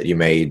comment that you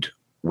made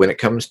when it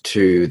comes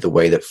to the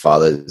way that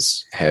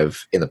fathers have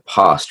in the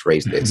past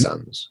raised their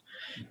sons.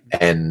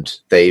 And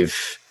they've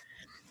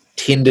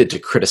tended to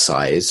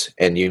criticize,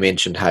 and you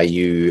mentioned how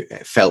you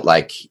felt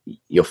like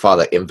your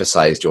father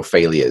emphasized your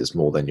failures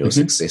more than your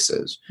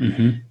successes.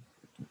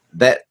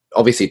 That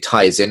obviously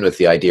ties in with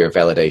the idea of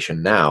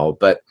validation now,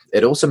 but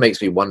it also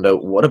makes me wonder,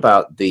 what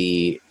about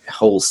the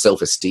whole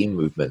self-esteem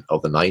movement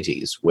of the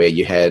 90s, where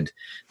you had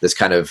this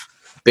kind of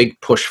big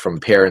push from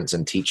parents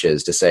and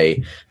teachers to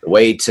say the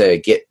way to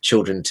get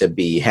children to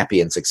be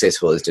happy and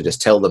successful is to just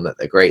tell them that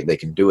they're great, they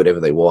can do whatever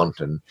they want,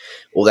 and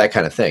all that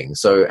kind of thing.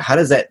 So how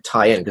does that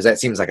tie in? Because that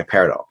seems like a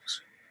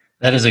paradox.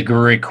 That is a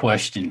great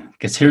question,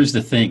 because here's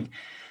the thing.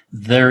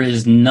 There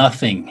is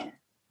nothing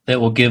that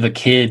will give a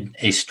kid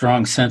a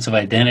strong sense of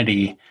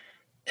identity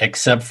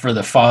except for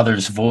the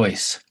father's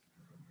voice.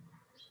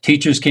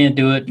 Teachers can't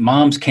do it.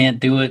 Moms can't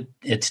do it.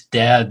 It's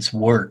dad's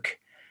work.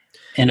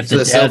 And if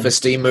the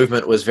self-esteem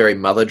movement was very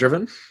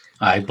mother-driven?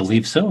 I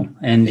believe so.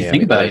 And you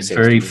think about it, it's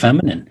very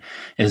feminine.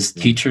 As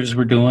teachers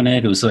were doing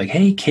it, it was like,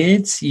 hey,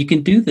 kids, you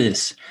can do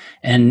this.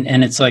 And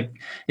it's like,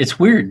 it's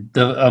weird.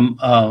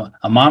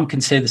 A mom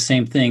can say the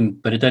same thing,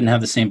 but it doesn't have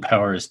the same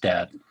power as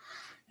dad.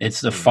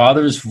 It's the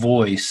Father's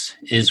voice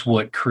is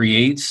what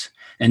creates,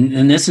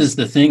 and this is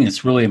the thing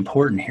that's really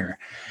important here.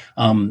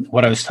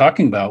 What I was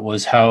talking about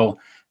was how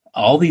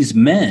all these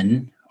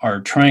men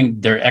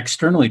they're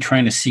externally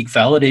trying to seek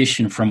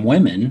validation from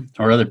women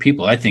or other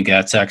people. I think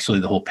that's actually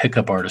the whole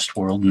pickup artist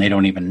world, and they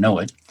don't even know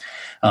it.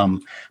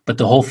 But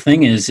the whole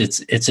thing is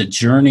it's a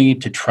journey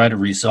to try to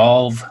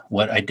resolve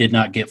what I did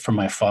not get from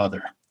my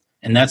father.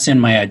 And that's in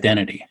my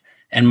identity.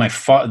 And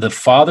the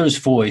Father's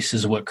voice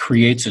is what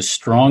creates a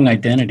strong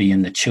identity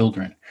in the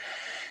children.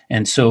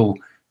 And so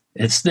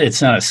it's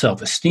not a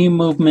self-esteem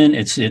movement.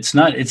 It's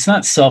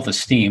not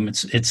self-esteem.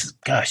 It's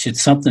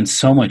something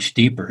so much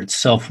deeper. It's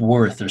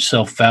self-worth or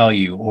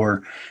self-value,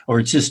 or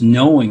it's just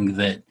knowing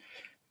that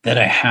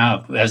I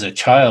have as a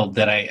child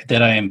that I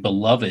am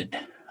beloved.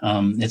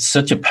 It's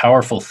such a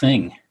powerful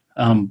thing.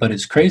 But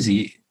it's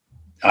crazy.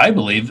 I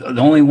believe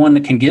the only one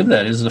that can give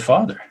that is the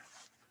Father.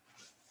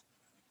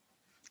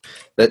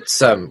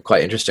 That's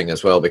quite interesting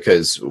as well,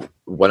 because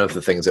one of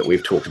the things that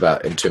we've talked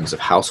about in terms of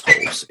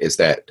households is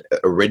that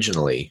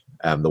originally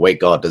the way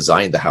God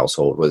designed the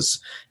household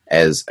was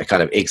as a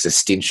kind of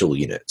existential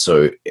unit.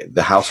 So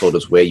the household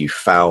is where you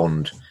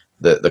found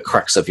the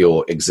crux of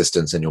your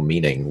existence and your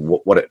meaning,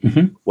 what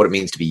it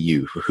means to be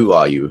you, who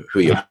are you, who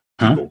are your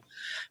people.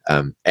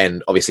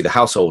 And obviously the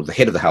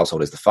head of the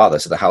household is the father,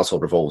 so the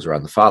household revolves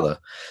around the father.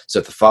 So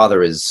if the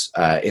father is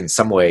in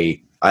some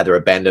way either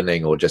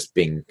abandoning or just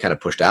being kind of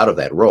pushed out of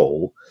that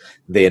role,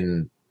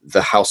 then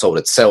the household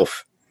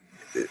itself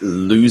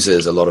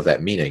loses a lot of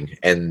that meaning.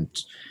 And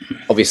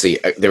obviously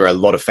there are a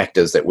lot of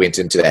factors that went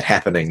into that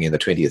happening in the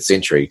 20th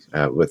century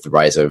with the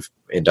rise of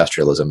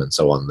industrialism and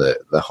so on.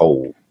 The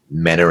whole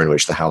manner in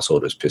which the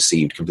household was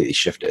perceived completely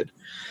shifted.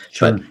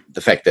 Sure. But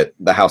the fact that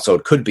the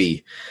household could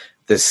be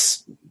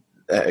this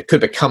could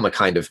become a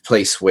kind of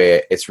place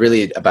where it's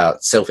really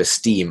about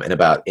self-esteem and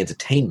about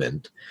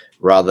entertainment,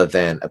 rather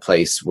than a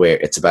place where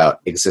it's about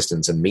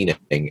existence and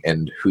meaning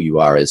and who you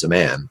are as a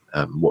man,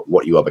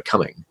 what you are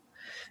becoming.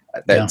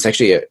 That's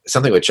actually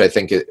something which I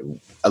think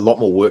a lot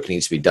more work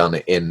needs to be done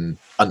in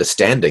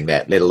understanding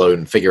that, let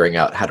alone figuring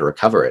out how to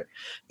recover it.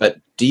 But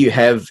do you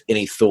have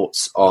any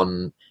thoughts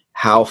on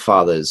how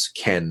fathers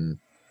can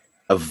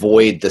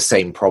avoid the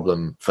same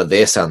problem for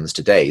their sons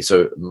today?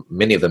 So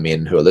many of the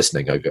men who are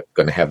listening are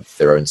going to have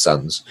their own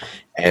sons,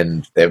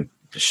 and they're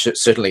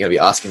certainly going to be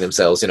asking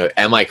themselves,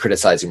 am I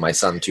criticizing my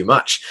son too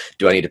much?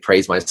 Do I need to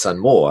praise my son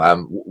more?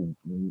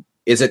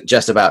 Is it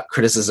just about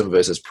criticism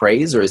versus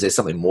praise, or is there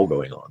something more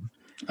going on?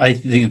 I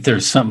think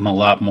there's something a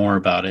lot more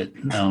about it.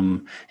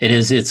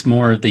 It's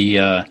more of the,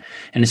 and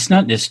it's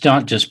not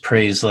just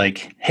praise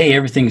like, hey,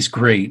 everything's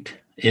great.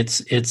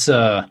 It is.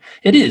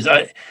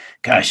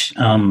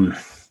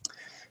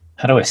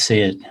 How do I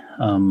say it?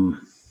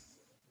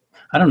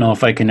 I don't know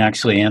if I can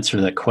actually answer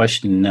that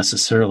question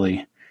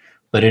necessarily.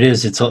 But it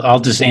is. I'll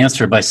just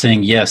answer by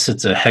saying yes.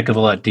 It's a heck of a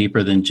lot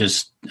deeper than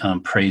just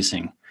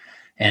praising,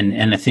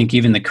 and I think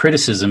even the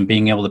criticism,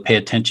 being able to pay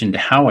attention to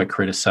how I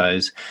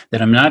criticize,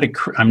 that I'm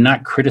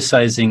not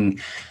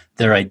criticizing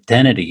their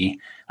identity.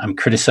 I'm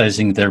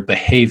criticizing their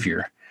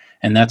behavior,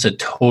 and that's a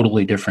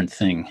totally different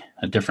thing,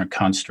 a different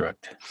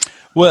construct.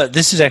 Well,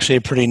 this is actually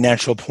a pretty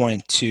natural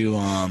point to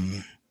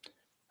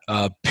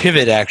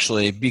pivot,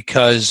 actually,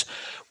 because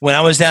when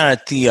I was down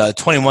at the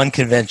 21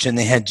 convention,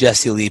 they had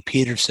Jesse Lee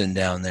Peterson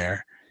down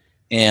there.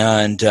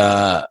 And,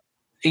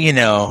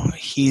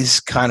 he's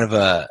kind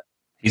of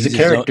he's a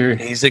character.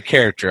 He's a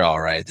character,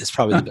 all right. That's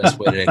probably the best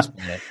way to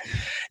explain it.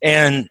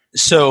 And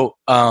so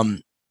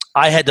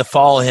I had to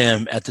follow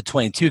him at the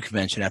 22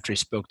 convention after he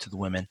spoke to the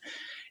women.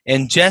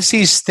 And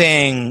Jesse's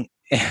thing,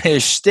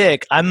 his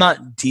shtick, I'm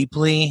not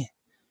deeply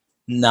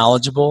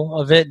knowledgeable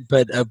of it,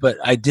 but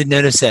I did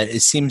notice that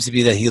it seems to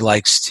be that he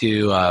likes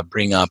to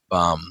bring up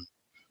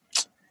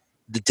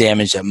the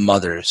damage that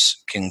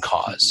mothers can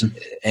cause,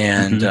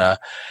 and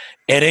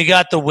it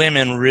got the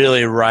women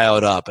really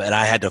riled up, and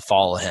I had to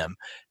follow him.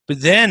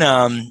 But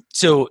then,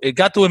 so it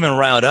got the women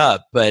riled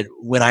up. But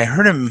when I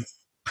heard him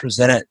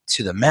present it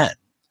to the men,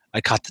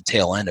 I caught the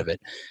tail end of it,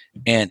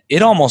 and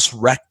it almost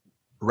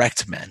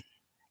wrecked men.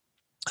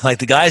 Like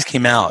the guys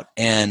came out,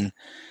 and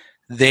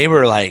they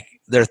were like,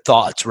 their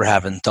thoughts were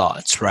having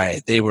thoughts,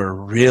 right? They were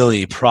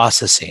really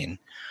processing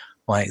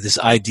like this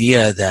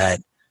idea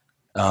that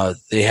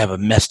they have a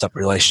messed up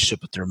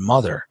relationship with their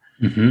mother.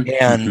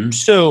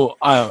 So,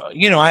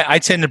 I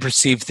tend to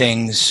perceive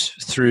things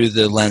through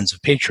the lens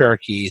of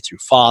patriarchy, through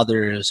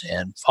fathers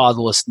and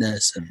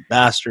fatherlessness and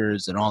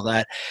bastards and all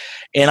that.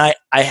 And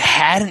I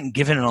hadn't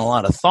given it a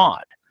lot of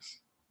thought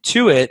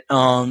to it.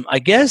 I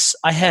guess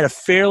I had a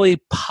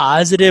fairly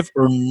positive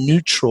or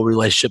neutral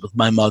relationship with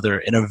my mother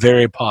and a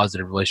very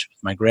positive relationship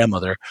with my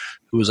grandmother,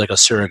 who was like a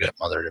surrogate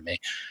mother to me.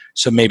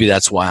 So maybe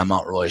that's why I'm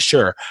not really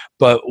sure.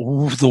 But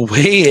the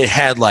way it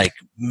had, like,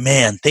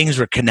 man, things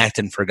were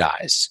connecting for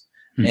guys,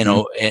 in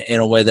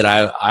a way that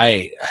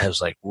I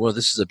was like, well,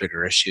 this is a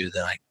bigger issue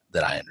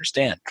than I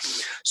understand.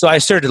 So I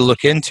started to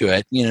look into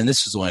it, and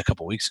this was only a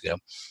couple of weeks ago.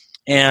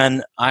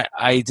 And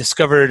I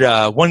discovered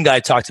one guy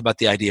talked about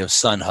the idea of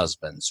son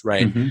husbands,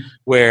 right? Mm-hmm.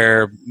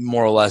 Where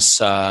more or less,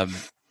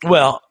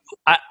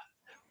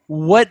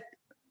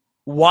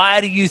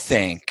 why do you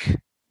think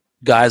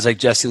guys like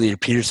Jesse Leader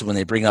Peterson, when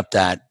they bring up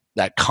that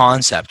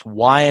concept,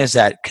 why is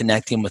that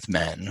connecting with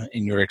men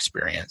in your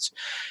experience?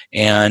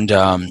 And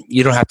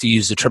you don't have to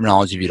use the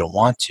terminology if you don't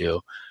want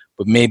to,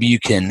 but maybe you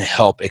can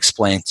help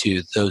explain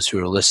to those who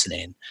are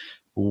listening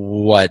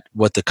what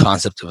the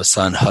concept of a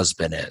son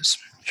husband is.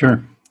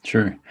 Sure.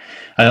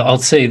 I'll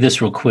say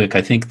this real quick.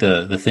 I think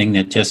the thing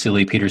that Jesse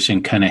Lee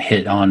Peterson kind of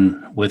hit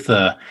on with,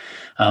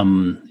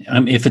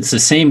 if it's the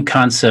same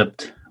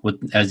concept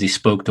as he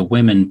spoke to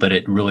women, but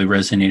it really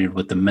resonated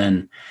with the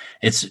men.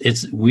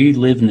 We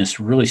live in this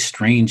really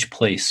strange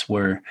place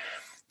where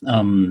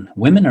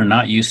women are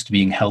not used to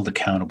being held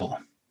accountable.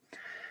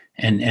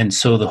 And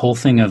so the whole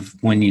thing of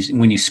when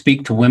you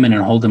speak to women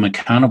and hold them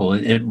accountable,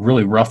 it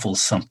really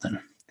ruffles something.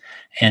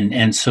 And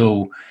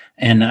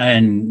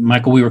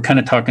Michael, we were kind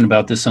of talking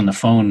about this on the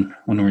phone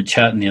when we were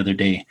chatting the other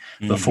day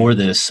before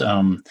this.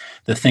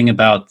 The thing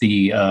about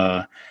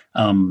the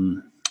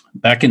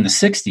back in the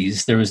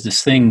 60s, there was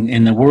this thing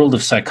in the world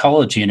of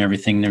psychology and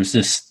everything. There's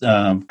this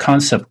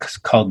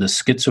concept called the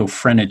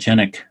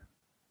schizophrenic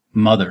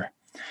mother.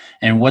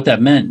 And what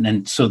that meant,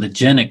 and so the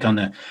genic on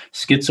the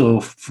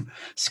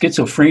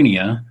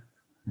schizophrenia,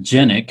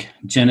 genic,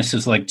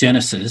 Genesis like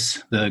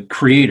Genesis, the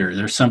creator.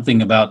 There's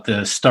something about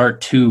the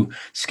start to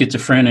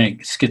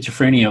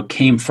schizophrenia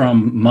came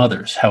from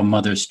mothers, how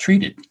mothers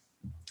treated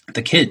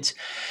the kids.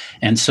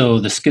 And so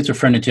the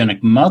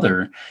schizophrenic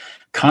mother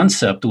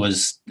concept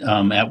was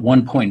at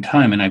one point in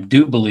time, and I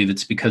do believe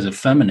it's because of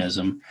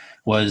feminism,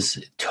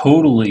 was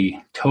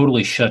totally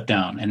shut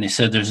down. And they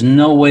said, there's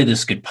no way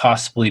this could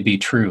possibly be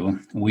true.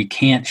 We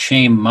can't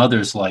shame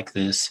mothers like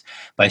this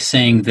by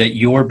saying that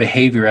your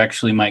behavior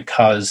actually might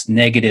cause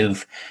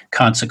negative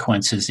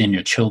consequences in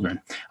your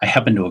children. I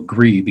happen to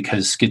agree,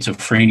 because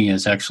schizophrenia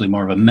is actually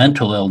more of a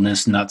mental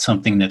illness, not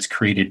something that's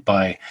created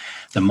by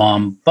the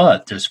mom.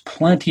 But there's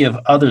plenty of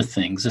other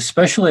things,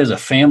 especially as a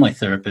family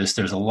therapist.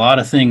 There's a lot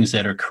of things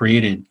that are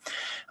created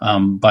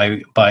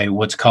by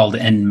what's called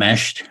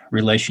enmeshed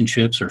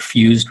relationships or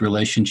fused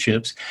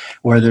relationships,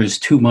 where there's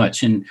too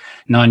much. And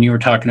Nan, you were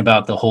talking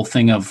about the whole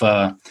thing of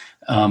the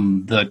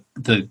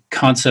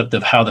concept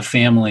of how the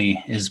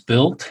family is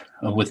built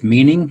with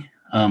meaning.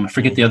 I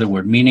forget the other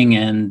word, meaning,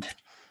 and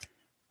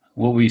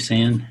what were you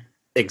saying?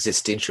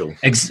 Existential.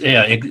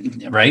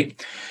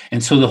 Right.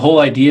 And so the whole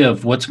idea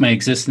of what's my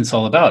existence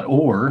all about,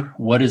 or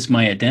what is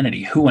my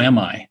identity? Who am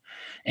I?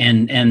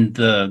 And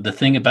the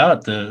thing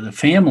about the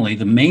family,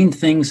 the main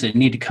things that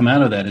need to come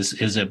out of that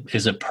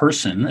is a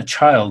person, a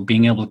child,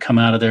 being able to come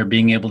out of there,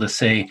 being able to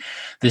say,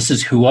 this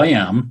is who I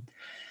am,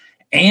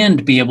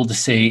 and be able to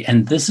say,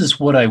 and this is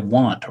what I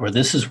want, or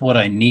this is what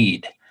I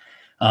need.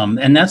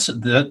 And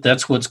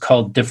that's what's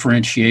called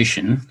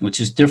differentiation, which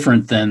is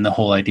different than the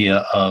whole idea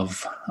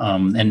of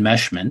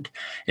enmeshment.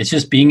 It's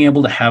just being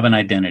able to have an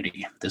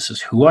identity. This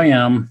is who I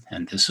am,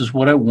 and this is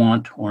what I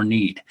want or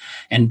need.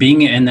 And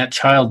that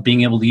child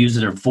being able to use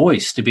their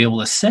voice to be able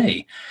to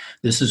say,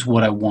 this is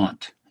what I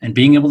want, and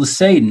being able to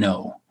say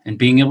no, and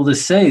being able to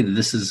say,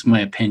 this is my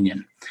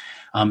opinion.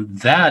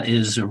 That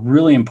is a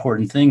really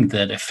important thing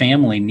that a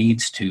family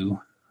needs to.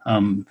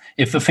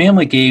 If a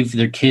family gave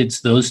their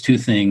kids those two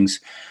things,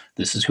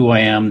 this is who I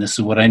am, this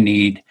is what I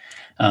need,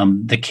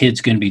 the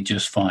kid's going to be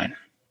just fine.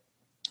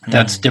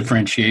 That's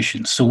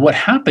differentiation. So what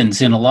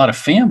happens in a lot of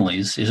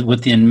families is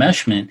with the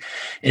enmeshment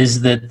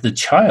is that the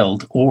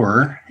child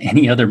or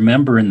any other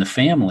member in the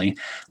family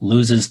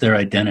loses their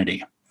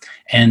identity.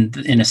 And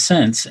in a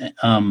sense,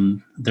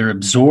 they're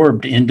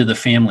absorbed into the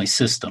family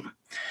system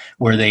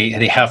where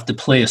they have to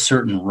play a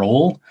certain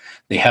role.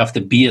 They have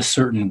to be a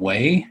certain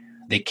way.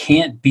 They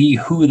can't be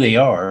who they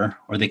are,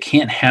 or they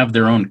can't have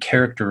their own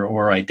character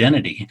or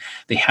identity.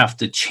 They have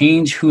to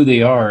change who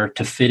they are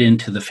to fit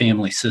into the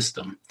family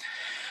system.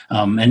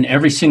 And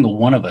every single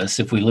one of us,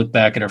 if we look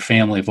back at our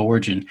family of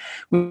origin,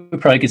 we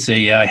probably could say,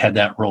 yeah, I had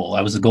that role.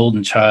 I was the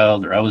golden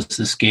child, or I was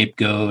the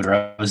scapegoat, or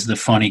I was the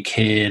funny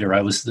kid, or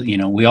I was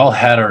we all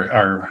had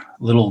our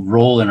little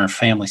role in our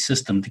family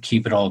system to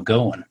keep it all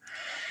going.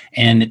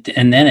 And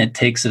then it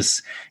takes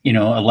us, a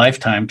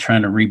lifetime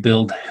trying to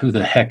rebuild who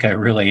the heck I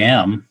really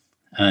am.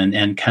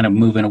 And kind of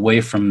moving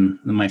away from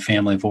my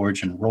family of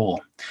origin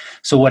role.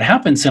 So what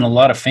happens in a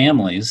lot of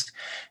families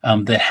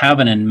that have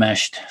an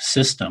enmeshed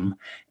system,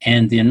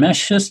 and the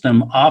enmeshed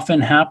system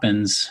often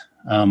happens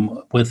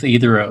with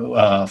either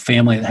a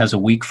family that has a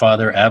weak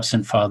father,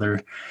 absent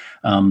father,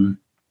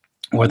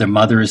 or the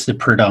mother is the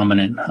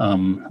predominant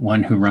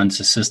one who runs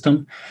the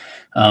system,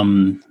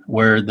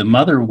 where the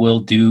mother will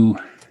do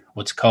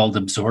what's called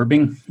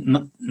absorbing.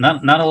 Not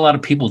a lot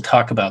of people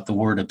talk about the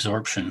word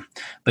absorption,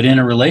 but in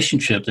a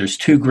relationship, there's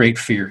two great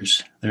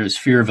fears. There's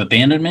fear of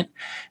abandonment,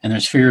 and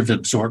there's fear of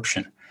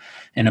absorption.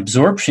 And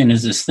absorption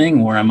is this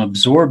thing where I'm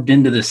absorbed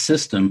into this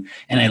system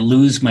and I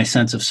lose my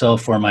sense of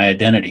self or my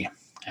identity.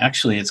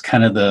 Actually, it's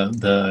kind of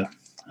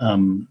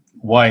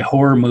why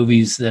horror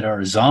movies that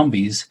are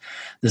zombies,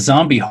 the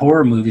zombie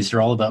horror movies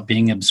are all about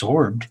being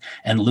absorbed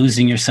and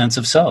losing your sense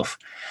of self.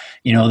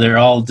 They're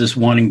all just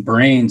wanting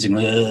brains and,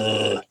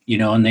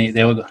 and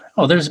they will go,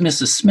 oh, there's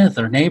Mrs. Smith,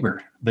 our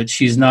neighbor, but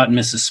she's not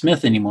Mrs.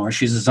 Smith anymore.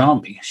 She's a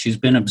zombie. She's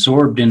been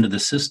absorbed into the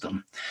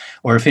system.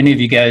 Or if any of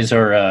you guys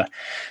are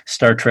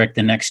Star Trek,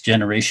 The Next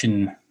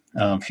Generation,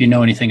 if you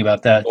know anything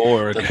about that,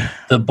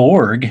 the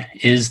Borg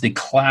is the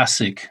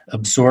classic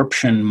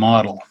absorption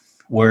model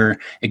where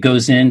it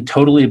goes in,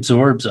 totally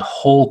absorbs a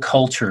whole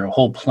culture, a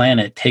whole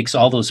planet, takes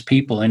all those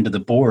people into the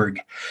Borg,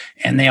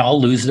 and they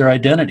all lose their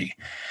identity.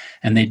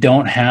 And they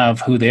don't have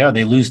who they are.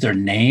 They lose their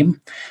name,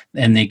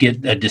 and they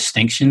get a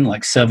distinction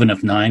like 7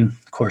 of 9.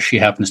 Of course, she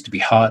happens to be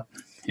hot,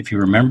 if you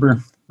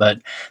remember,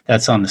 but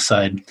that's on the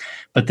side.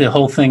 But the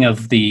whole thing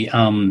of the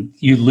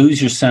you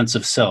lose your sense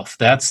of self.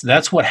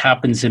 That's what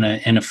happens in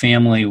a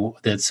family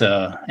that's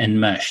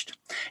enmeshed.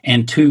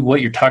 And to what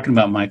you're talking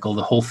about, Michael,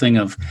 the whole thing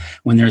of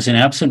when there's an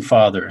absent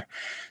father,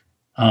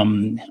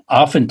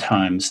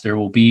 oftentimes there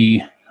will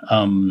be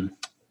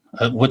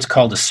what's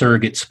called a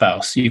surrogate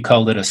spouse. You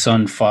called it a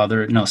son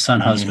husband.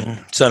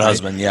 Mm-hmm. Son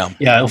husband, yeah.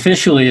 Yeah,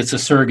 officially it's a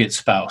surrogate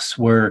spouse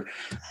where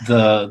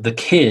the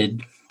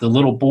kid, the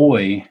little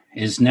boy,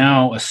 is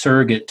now a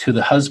surrogate to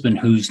the husband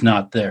who's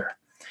not there.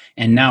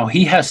 And now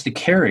he has to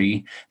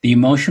carry the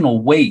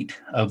emotional weight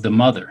of the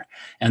mother.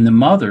 And the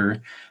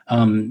mother,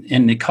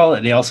 and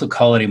they also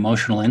call it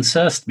emotional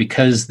incest,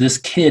 because this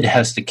kid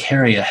has to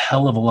carry a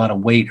hell of a lot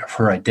of weight of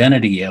her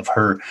identity, of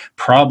her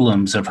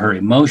problems, of her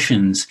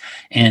emotions.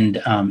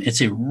 And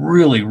it's a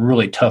really,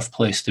 really tough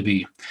place to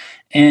be.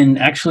 And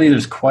actually,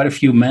 there's quite a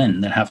few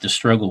men that have to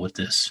struggle with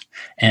this.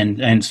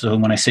 And so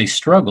when I say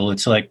struggle,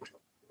 it's like,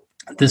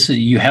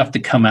 you have to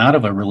come out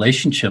of a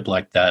relationship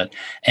like that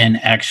and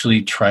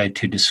actually try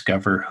to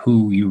discover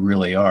who you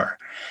really are.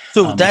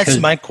 So that's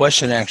my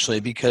question, actually,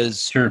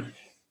 because sure.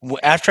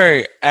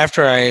 After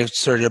I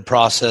started to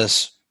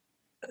process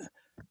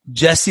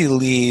Jesse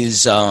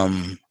Lee's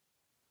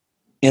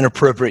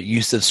inappropriate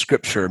use of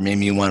scripture made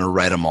me want to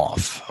write him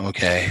off.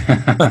 Okay.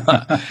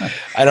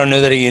 I don't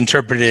know that he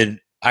interpreted,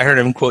 I heard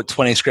him quote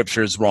 20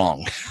 scriptures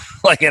wrong,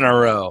 like in a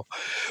row.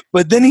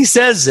 But then he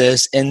says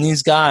this, and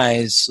these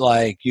guys,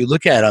 like, you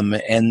look at them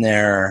and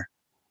they're,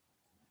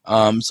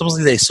 it's almost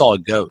like they saw a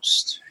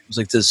ghost. It was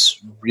like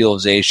this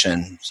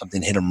realization,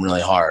 something hit them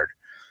really hard.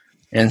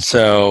 And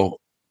so,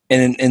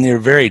 and they're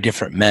very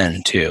different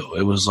men too.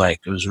 It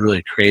was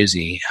really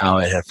crazy how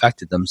it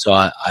affected them. So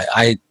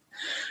I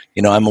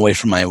I'm away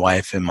from my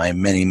wife and my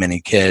many,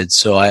 many kids.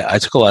 So I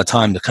took a lot of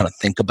time to kind of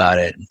think about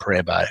it and pray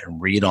about it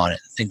and read on it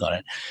and think on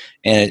it.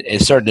 And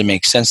it started to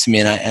make sense to me.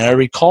 And I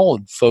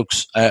recalled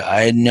folks,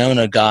 I had known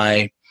a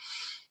guy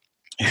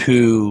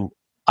who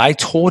I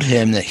told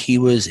him that he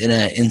was in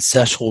an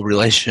incestual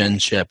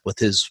relationship with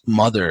his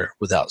mother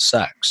without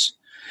sex,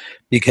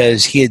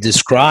 because he had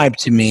described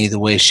to me the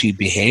way she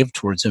behaved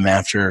towards him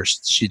after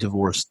she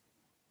divorced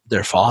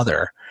their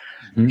father.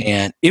 Mm-hmm.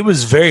 And it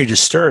was very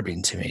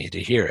disturbing to me to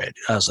hear it.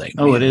 I was like,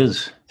 oh, it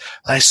is.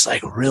 That's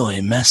like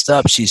really messed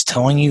up. She's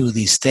telling you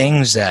these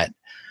things that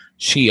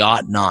she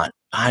ought not.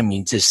 I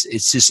mean,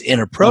 it's just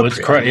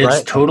inappropriate.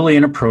 It's totally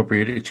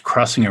inappropriate. It's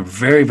crossing a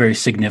very, very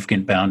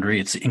significant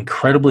boundary. It's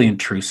incredibly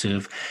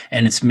intrusive,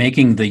 and it's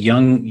making the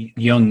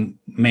young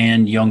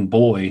man, young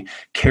boy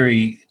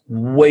carry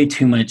way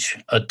too much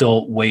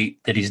adult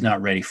weight that he's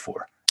not ready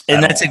for.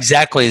 And that's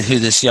exactly who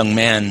this young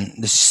man.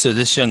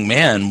 This young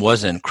man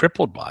wasn't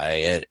crippled by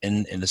it,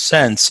 in a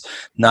sense,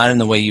 not in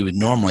the way you would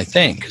normally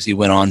think, because he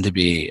went on to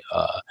be.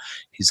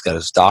 He's got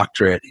his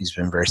doctorate. He's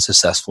been very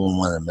successful in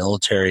one of the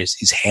militaries.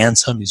 He's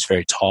handsome. He's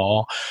very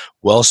tall,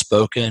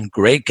 well-spoken,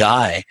 great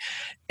guy,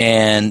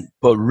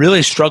 but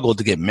really struggled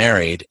to get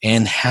married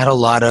and had a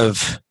lot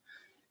of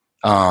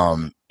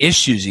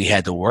issues he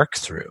had to work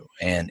through.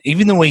 And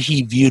even the way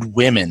he viewed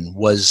women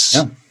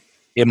was,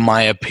 in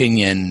my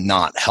opinion,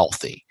 not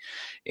healthy.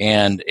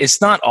 And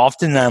it's not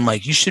often that I'm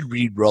like, you should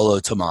read Rollo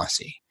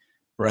Tomassi,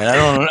 right?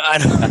 I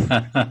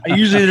don't.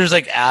 Usually there's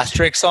like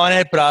asterisks on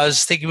it, but I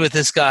was thinking with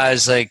this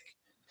guy's like,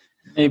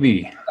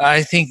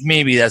 I think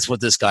maybe that's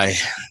what this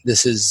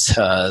is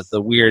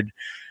the weird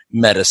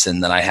medicine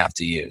that I have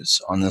to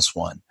use on this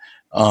one.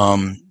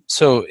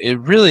 So it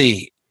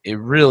really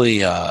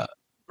resonated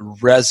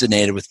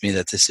with me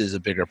that this is a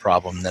bigger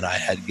problem than I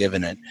had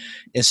given it.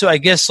 And so I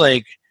guess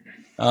like,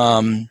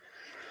 when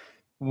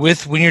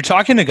you're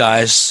talking to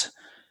guys,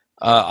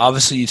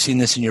 obviously you've seen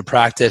this in your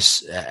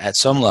practice at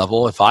some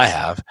level, if I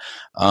have,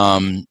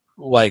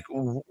 like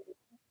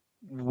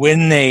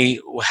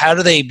how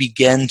do they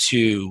begin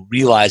to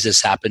realize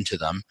this happened to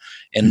them?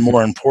 And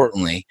more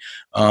importantly,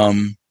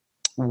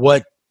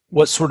 what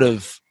sort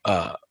of,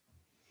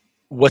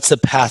 what's the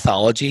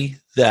pathology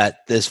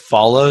that this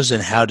follows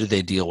and how do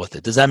they deal with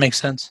it? Does that make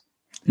sense?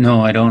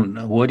 No, I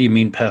don't. What do you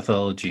mean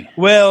pathology?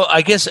 Well,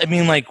 I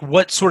mean like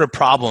what sort of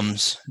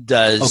problems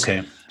does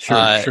sure.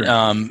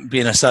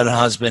 Being a son and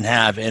husband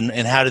have, and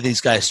how do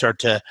these guys start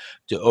to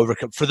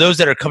overcome, for those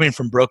that are coming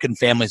from broken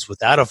families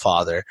without a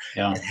father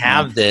and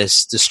have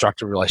this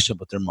destructive relationship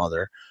with their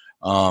mother,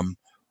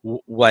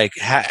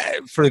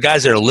 for the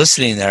guys that are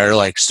listening, that are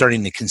like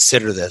starting to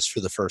consider this for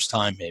the first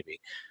time, maybe.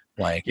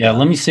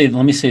 Let me say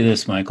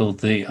this, Michael.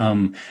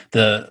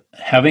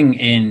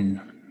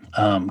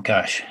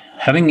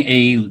 Having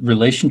a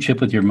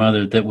relationship with your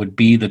mother that would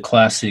be the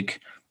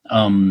classic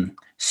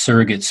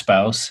surrogate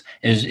spouse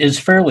is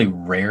fairly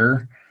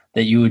rare,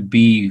 that you would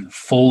be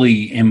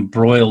fully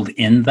embroiled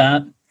in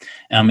that.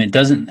 It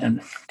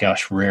doesn't,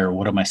 rare.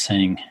 What am I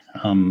saying?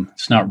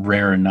 It's not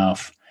rare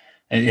enough.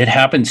 It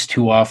happens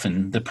too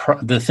often.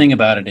 The thing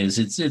about it is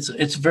it's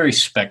a very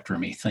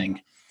spectrum-y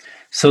thing.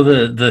 So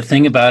the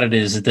thing about it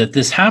is that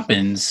this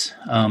happens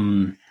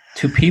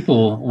to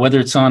people, whether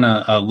it's on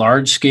a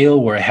large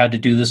scale where I had to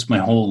do this my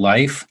whole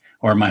life,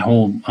 or my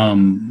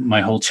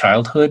whole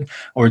childhood,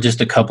 or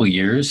just a couple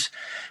years,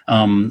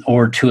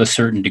 or to a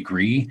certain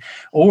degree,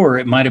 or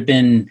it might have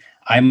been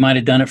I might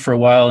have done it for a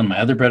while, and my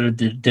other brother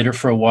did it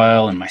for a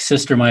while, and my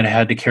sister might have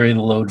had to carry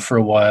the load for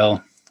a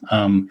while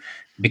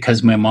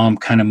because my mom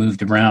kind of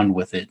moved around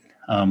with it.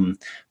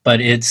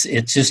 But it's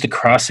just a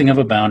crossing of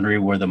a boundary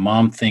where the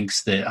mom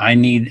thinks that I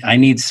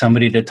need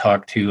somebody to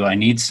talk to. I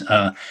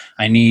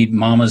need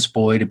mama's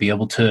boy to be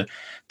able to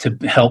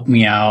help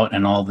me out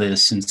and all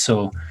this. And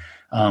so,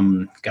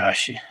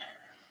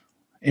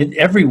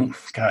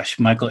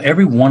 Michael,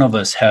 every one of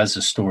us has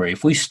a story.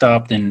 If we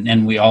stopped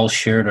and we all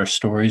shared our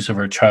stories of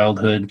our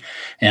childhood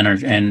and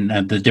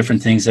the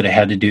different things that I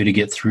had to do to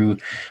get through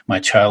my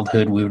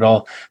childhood,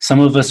 some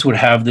of us would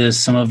have this,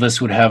 some of us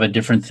would have a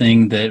different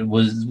thing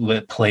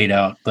that played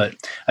out. But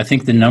I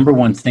think the number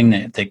one thing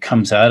that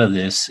comes out of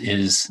this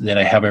is that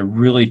I have a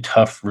really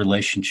tough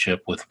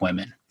relationship with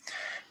women.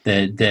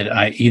 That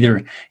I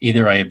either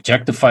I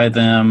objectify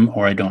them,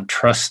 or I don't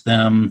trust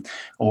them,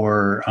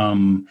 or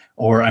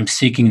I'm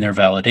seeking their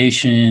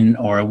validation,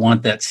 or I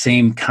want that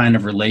same kind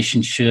of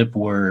relationship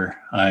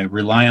where I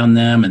rely on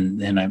them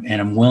and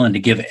I'm willing to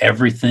give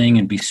everything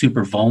and be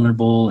super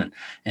vulnerable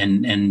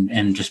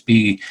and just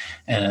be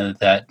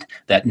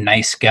that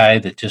nice guy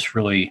that just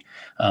really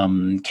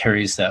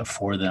carries that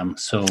for them.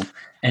 So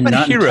and but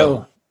not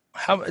hero.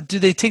 How do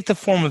they take the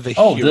form of a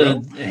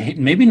hero?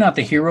 Maybe not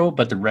the hero,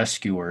 but the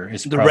rescuer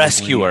is the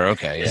rescuer.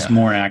 Okay, is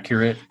more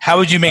accurate. How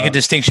would you make a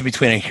distinction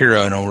between a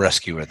hero and a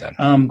rescuer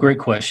then? Great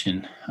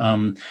question.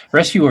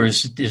 Rescuer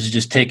is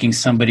just taking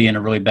somebody in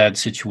a really bad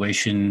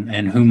situation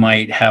and who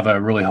might have a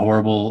really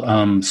horrible,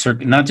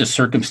 not just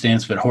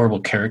circumstance, but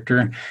horrible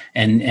character,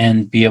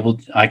 and be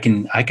able. I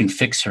can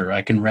fix her.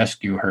 I can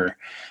rescue her.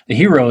 The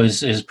hero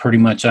is pretty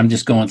much I'm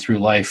just going through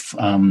life,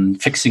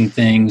 fixing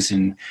things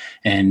and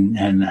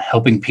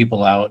helping people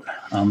out.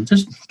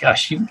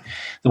 The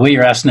way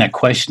you're asking that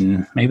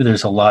question, maybe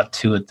there's a lot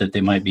to it that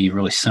they might be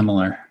really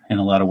similar in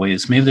a lot of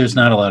ways. Maybe there's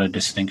not a lot of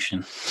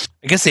distinction.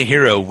 I guess the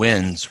hero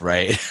wins,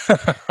 right?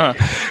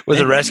 With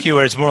the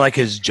rescuer, it's more like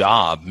his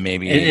job.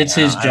 Maybe it's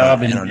his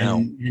job, I don't know.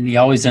 And he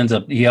always ends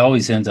up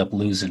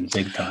losing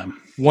big time.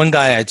 One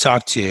guy I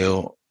talked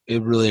to,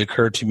 it really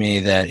occurred to me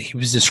that he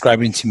was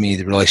describing to me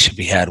the relationship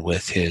he had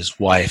with his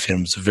wife, and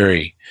it was a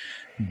very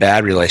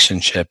bad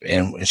relationship,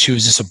 and she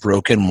was just a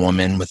broken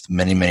woman with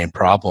many, many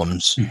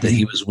problems that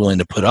he was willing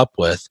to put up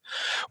with,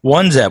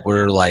 ones that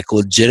were like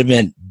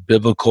legitimate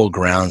biblical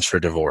grounds for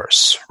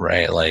divorce,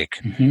 right?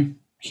 Like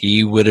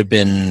he would have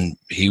been,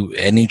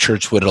 any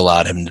church would have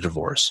allowed him to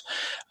divorce,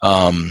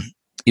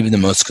 even the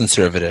most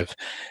conservative.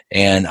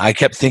 And I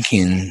kept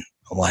thinking,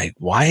 like,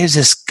 why is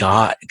this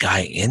guy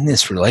in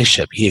this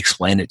relationship? He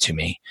explained it to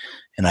me,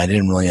 and I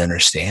didn't really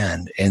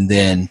understand. And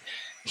then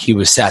he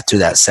was sat through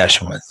that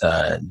session with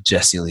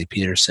Jesse Lee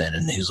Peterson,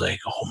 and he's like,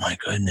 "Oh my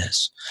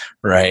goodness!"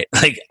 Right?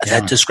 Like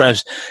that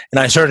describes. And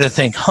I started to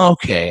think,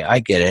 okay, I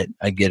get it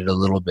a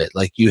little bit.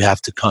 Like you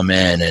have to come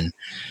in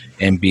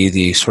and be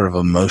the sort of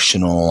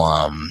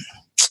emotional.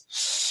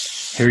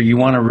 Here, you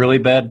want a really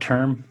bad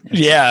term?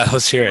 Yeah,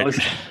 let's hear it.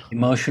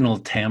 Emotional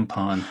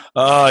tampon.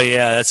 Oh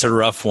yeah, that's a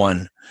rough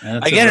one.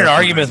 I got in an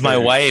argument with my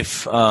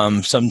wife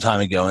some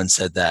time ago and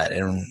said that,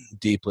 and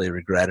deeply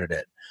regretted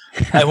it.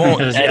 I won't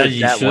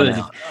edit that one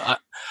out.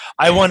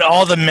 I want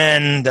all the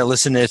men that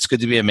listen to It's Good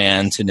to Be a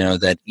Man to know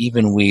that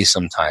even we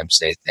sometimes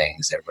say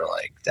things that we're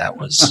like, that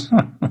was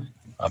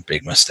a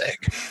big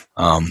mistake.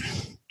 So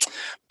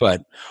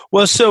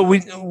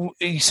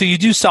you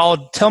do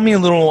Solid. Tell me a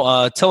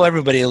little, tell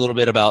everybody a little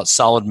bit about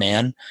Solid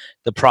Man,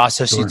 the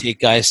process you take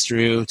guys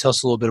through. Tell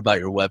us a little bit about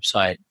your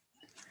website.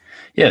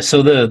 Yeah,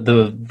 so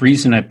the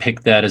reason I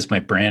picked that as my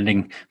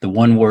branding, the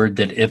one word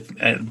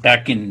that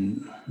back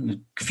in a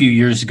few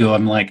years ago,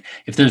 I'm like,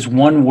 if there's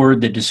one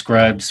word that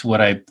describes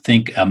what I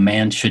think a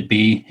man should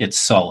be, it's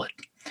solid.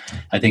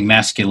 I think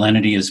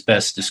masculinity is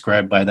best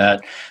described by that,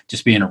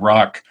 just being a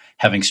rock,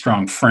 having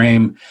strong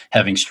frame,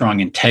 having strong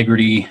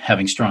integrity,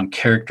 having strong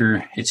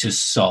character. It's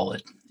just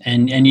solid.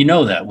 And you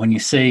know that when you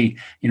say,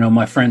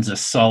 my friend's a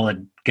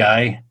solid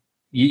guy,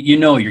 you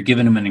know you're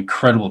giving him an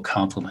incredible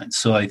compliment.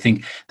 So I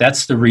think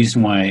that's the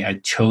reason why I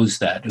chose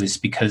that, is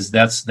because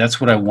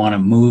that's what I want to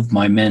move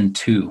my men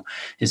to,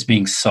 is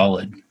being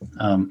solid.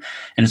 And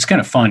it's kind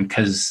of fun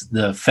because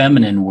the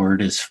feminine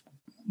word is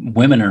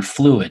women are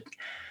fluid,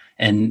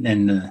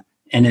 and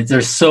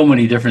there's so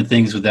many different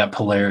things with that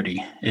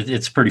polarity.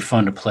 It's pretty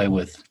fun to play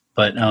with.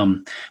 But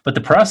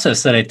the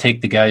process that I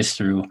take the guys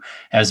through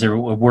as they're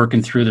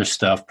working through their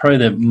stuff, probably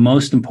the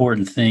most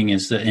important thing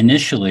is that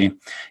initially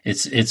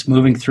it's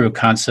moving through a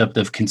concept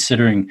of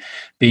considering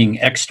being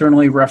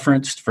externally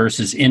referenced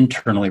versus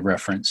internally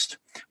referenced.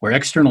 Where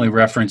externally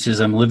referenced is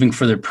I'm living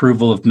for the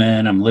approval of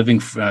men, I'm living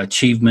for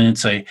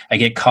achievements, I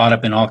get caught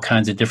up in all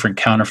kinds of different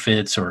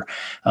counterfeits, or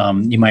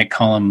you might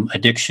call them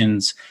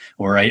addictions,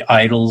 or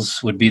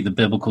idols would be the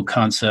biblical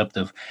concept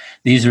of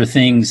these are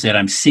things that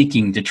I'm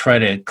seeking to try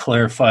to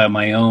clarify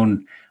my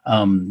own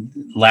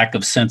lack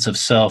of sense of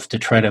self, to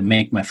try to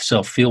make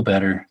myself feel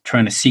better,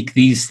 trying to seek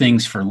these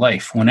things for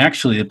life, when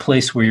actually the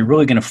place where you're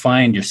really going to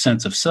find your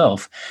sense of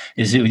self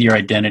is with your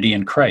identity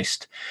in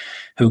Christ,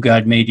 who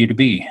God made you to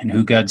be and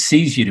who God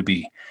sees you to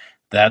be.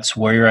 That's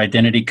where your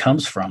identity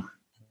comes from.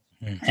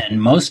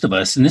 And most of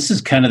us, and this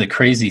is kind of the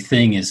crazy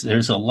thing, is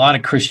there's a lot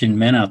of Christian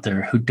men out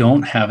there who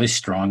don't have a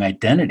strong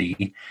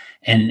identity.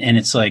 And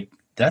it's like,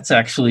 that's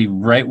actually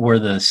right where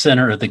the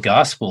center of the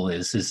gospel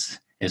is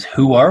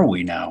who are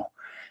we now?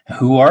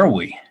 Who are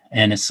we?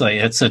 And it's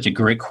like, that's such a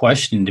great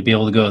question to be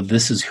able to go,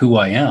 this is who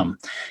I am.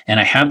 And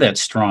I have that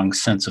strong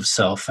sense of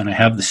self, and I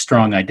have the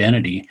strong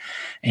identity.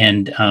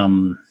 And,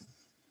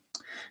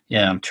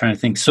 yeah, I'm trying to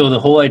think. So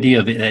the whole idea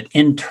of that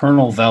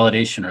internal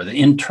validation, or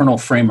the internal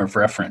frame of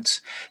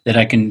reference, that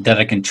I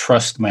can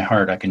trust my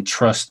heart, I can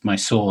trust my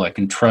soul, I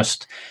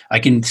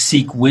can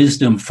seek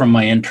wisdom from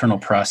my internal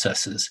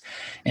processes,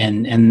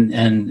 and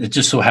it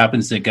just so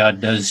happens that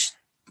God does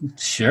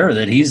share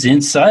that He's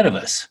inside of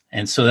us,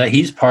 and so that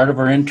He's part of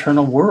our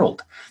internal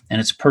world, and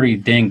it's pretty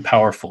dang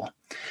powerful.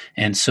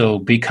 And so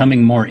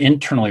becoming more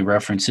internally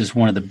referenced is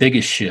one of the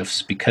biggest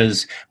shifts,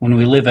 because when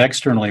we live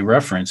externally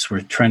referenced, we're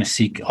trying to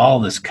seek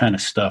all this kind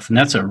of stuff. And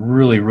that's a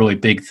really, really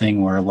big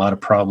thing where a lot of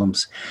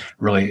problems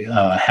really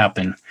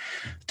happen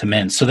to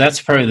men. So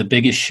that's probably the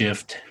biggest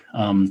shift.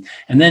 And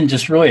then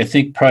just really, I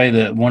think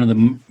probably one of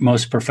the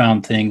most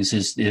profound things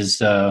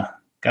is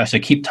gosh, I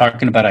keep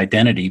talking about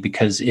identity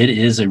because it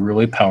is a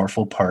really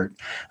powerful part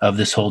of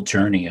this whole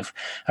journey of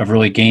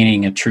really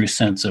gaining a true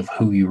sense of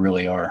who you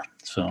really are.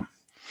 So,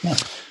 yeah.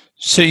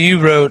 So you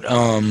wrote,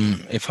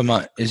 if I'm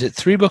not, is it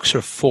 3 books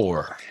or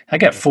 4? I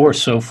got 4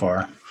 so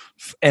far,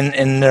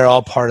 and they're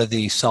all part of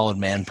the Solid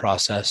Man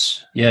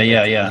process. Yeah.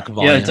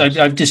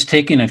 I've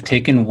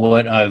taken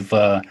what I've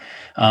the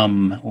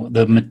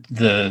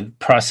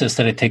process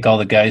that I take all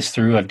the guys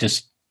through. I've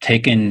just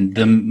taken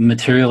the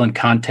material and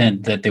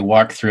content that they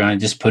walk through, and I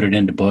just put it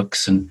into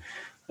books, and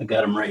I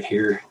got them right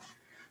here.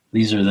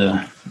 These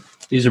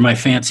are my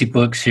fancy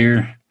books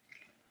here.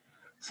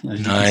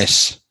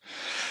 Nice.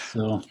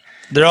 So.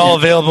 They're all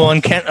available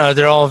on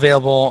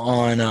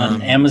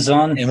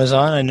Amazon.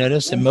 Amazon, I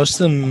noticed, and most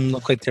of them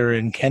look like they're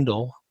in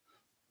Kindle.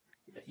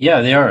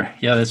 Yeah, they are.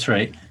 Yeah, that's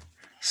right.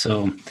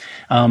 So,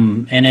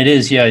 and it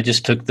is. Yeah, I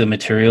just took the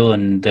material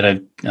and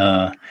that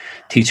I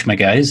teach my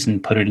guys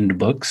and put it into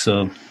books,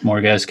 so more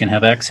guys can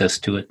have access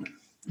to it.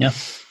 Yeah.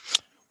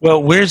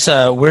 Well, where's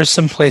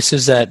some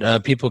places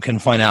that people can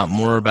find out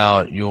more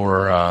about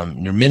your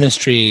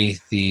ministry,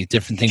 the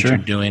different things you're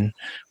doing?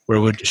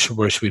 Where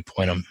should we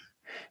point them?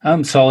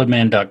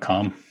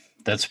 Solidman.com.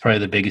 That's probably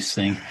the biggest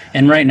thing.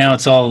 And right now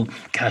it's all,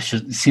 gosh,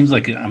 it seems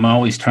like I'm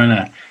always trying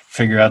to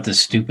figure out this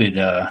stupid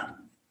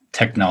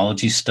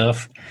technology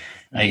stuff.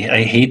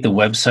 I hate the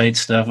website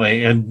stuff. I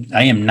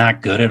am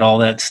not good at all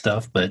that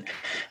stuff, but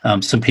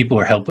some people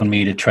are helping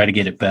me to try to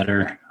get it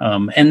better.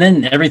 And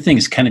then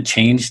everything's kind of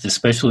changed,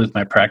 especially with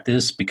my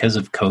practice because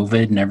of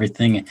COVID and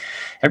everything.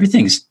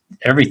 Everything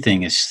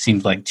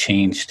seems like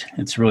changed.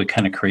 It's really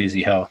kind of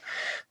crazy how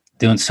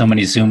doing so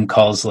many Zoom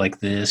calls like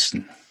this,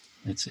 and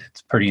it's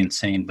pretty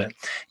insane. But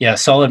yeah,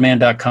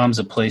 solidman.com is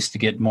a place to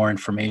get more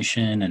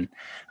information. And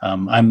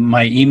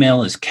my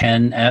email is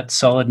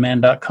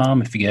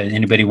ken@solidman.com. If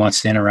anybody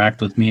wants to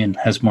interact with me and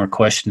has more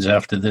questions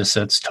after this,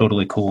 that's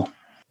totally cool.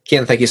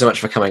 Ken, thank you so much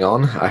for coming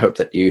on. I hope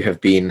that you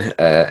have been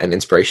an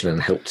inspiration and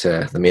helped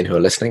the men who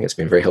are listening. It's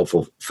been very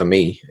helpful for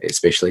me,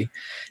 especially.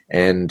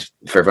 And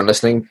for everyone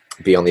listening,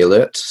 be on the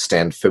alert,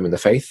 stand firm in the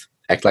faith,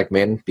 act like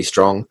men, be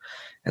strong,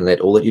 and let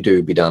all that you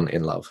do be done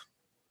in love.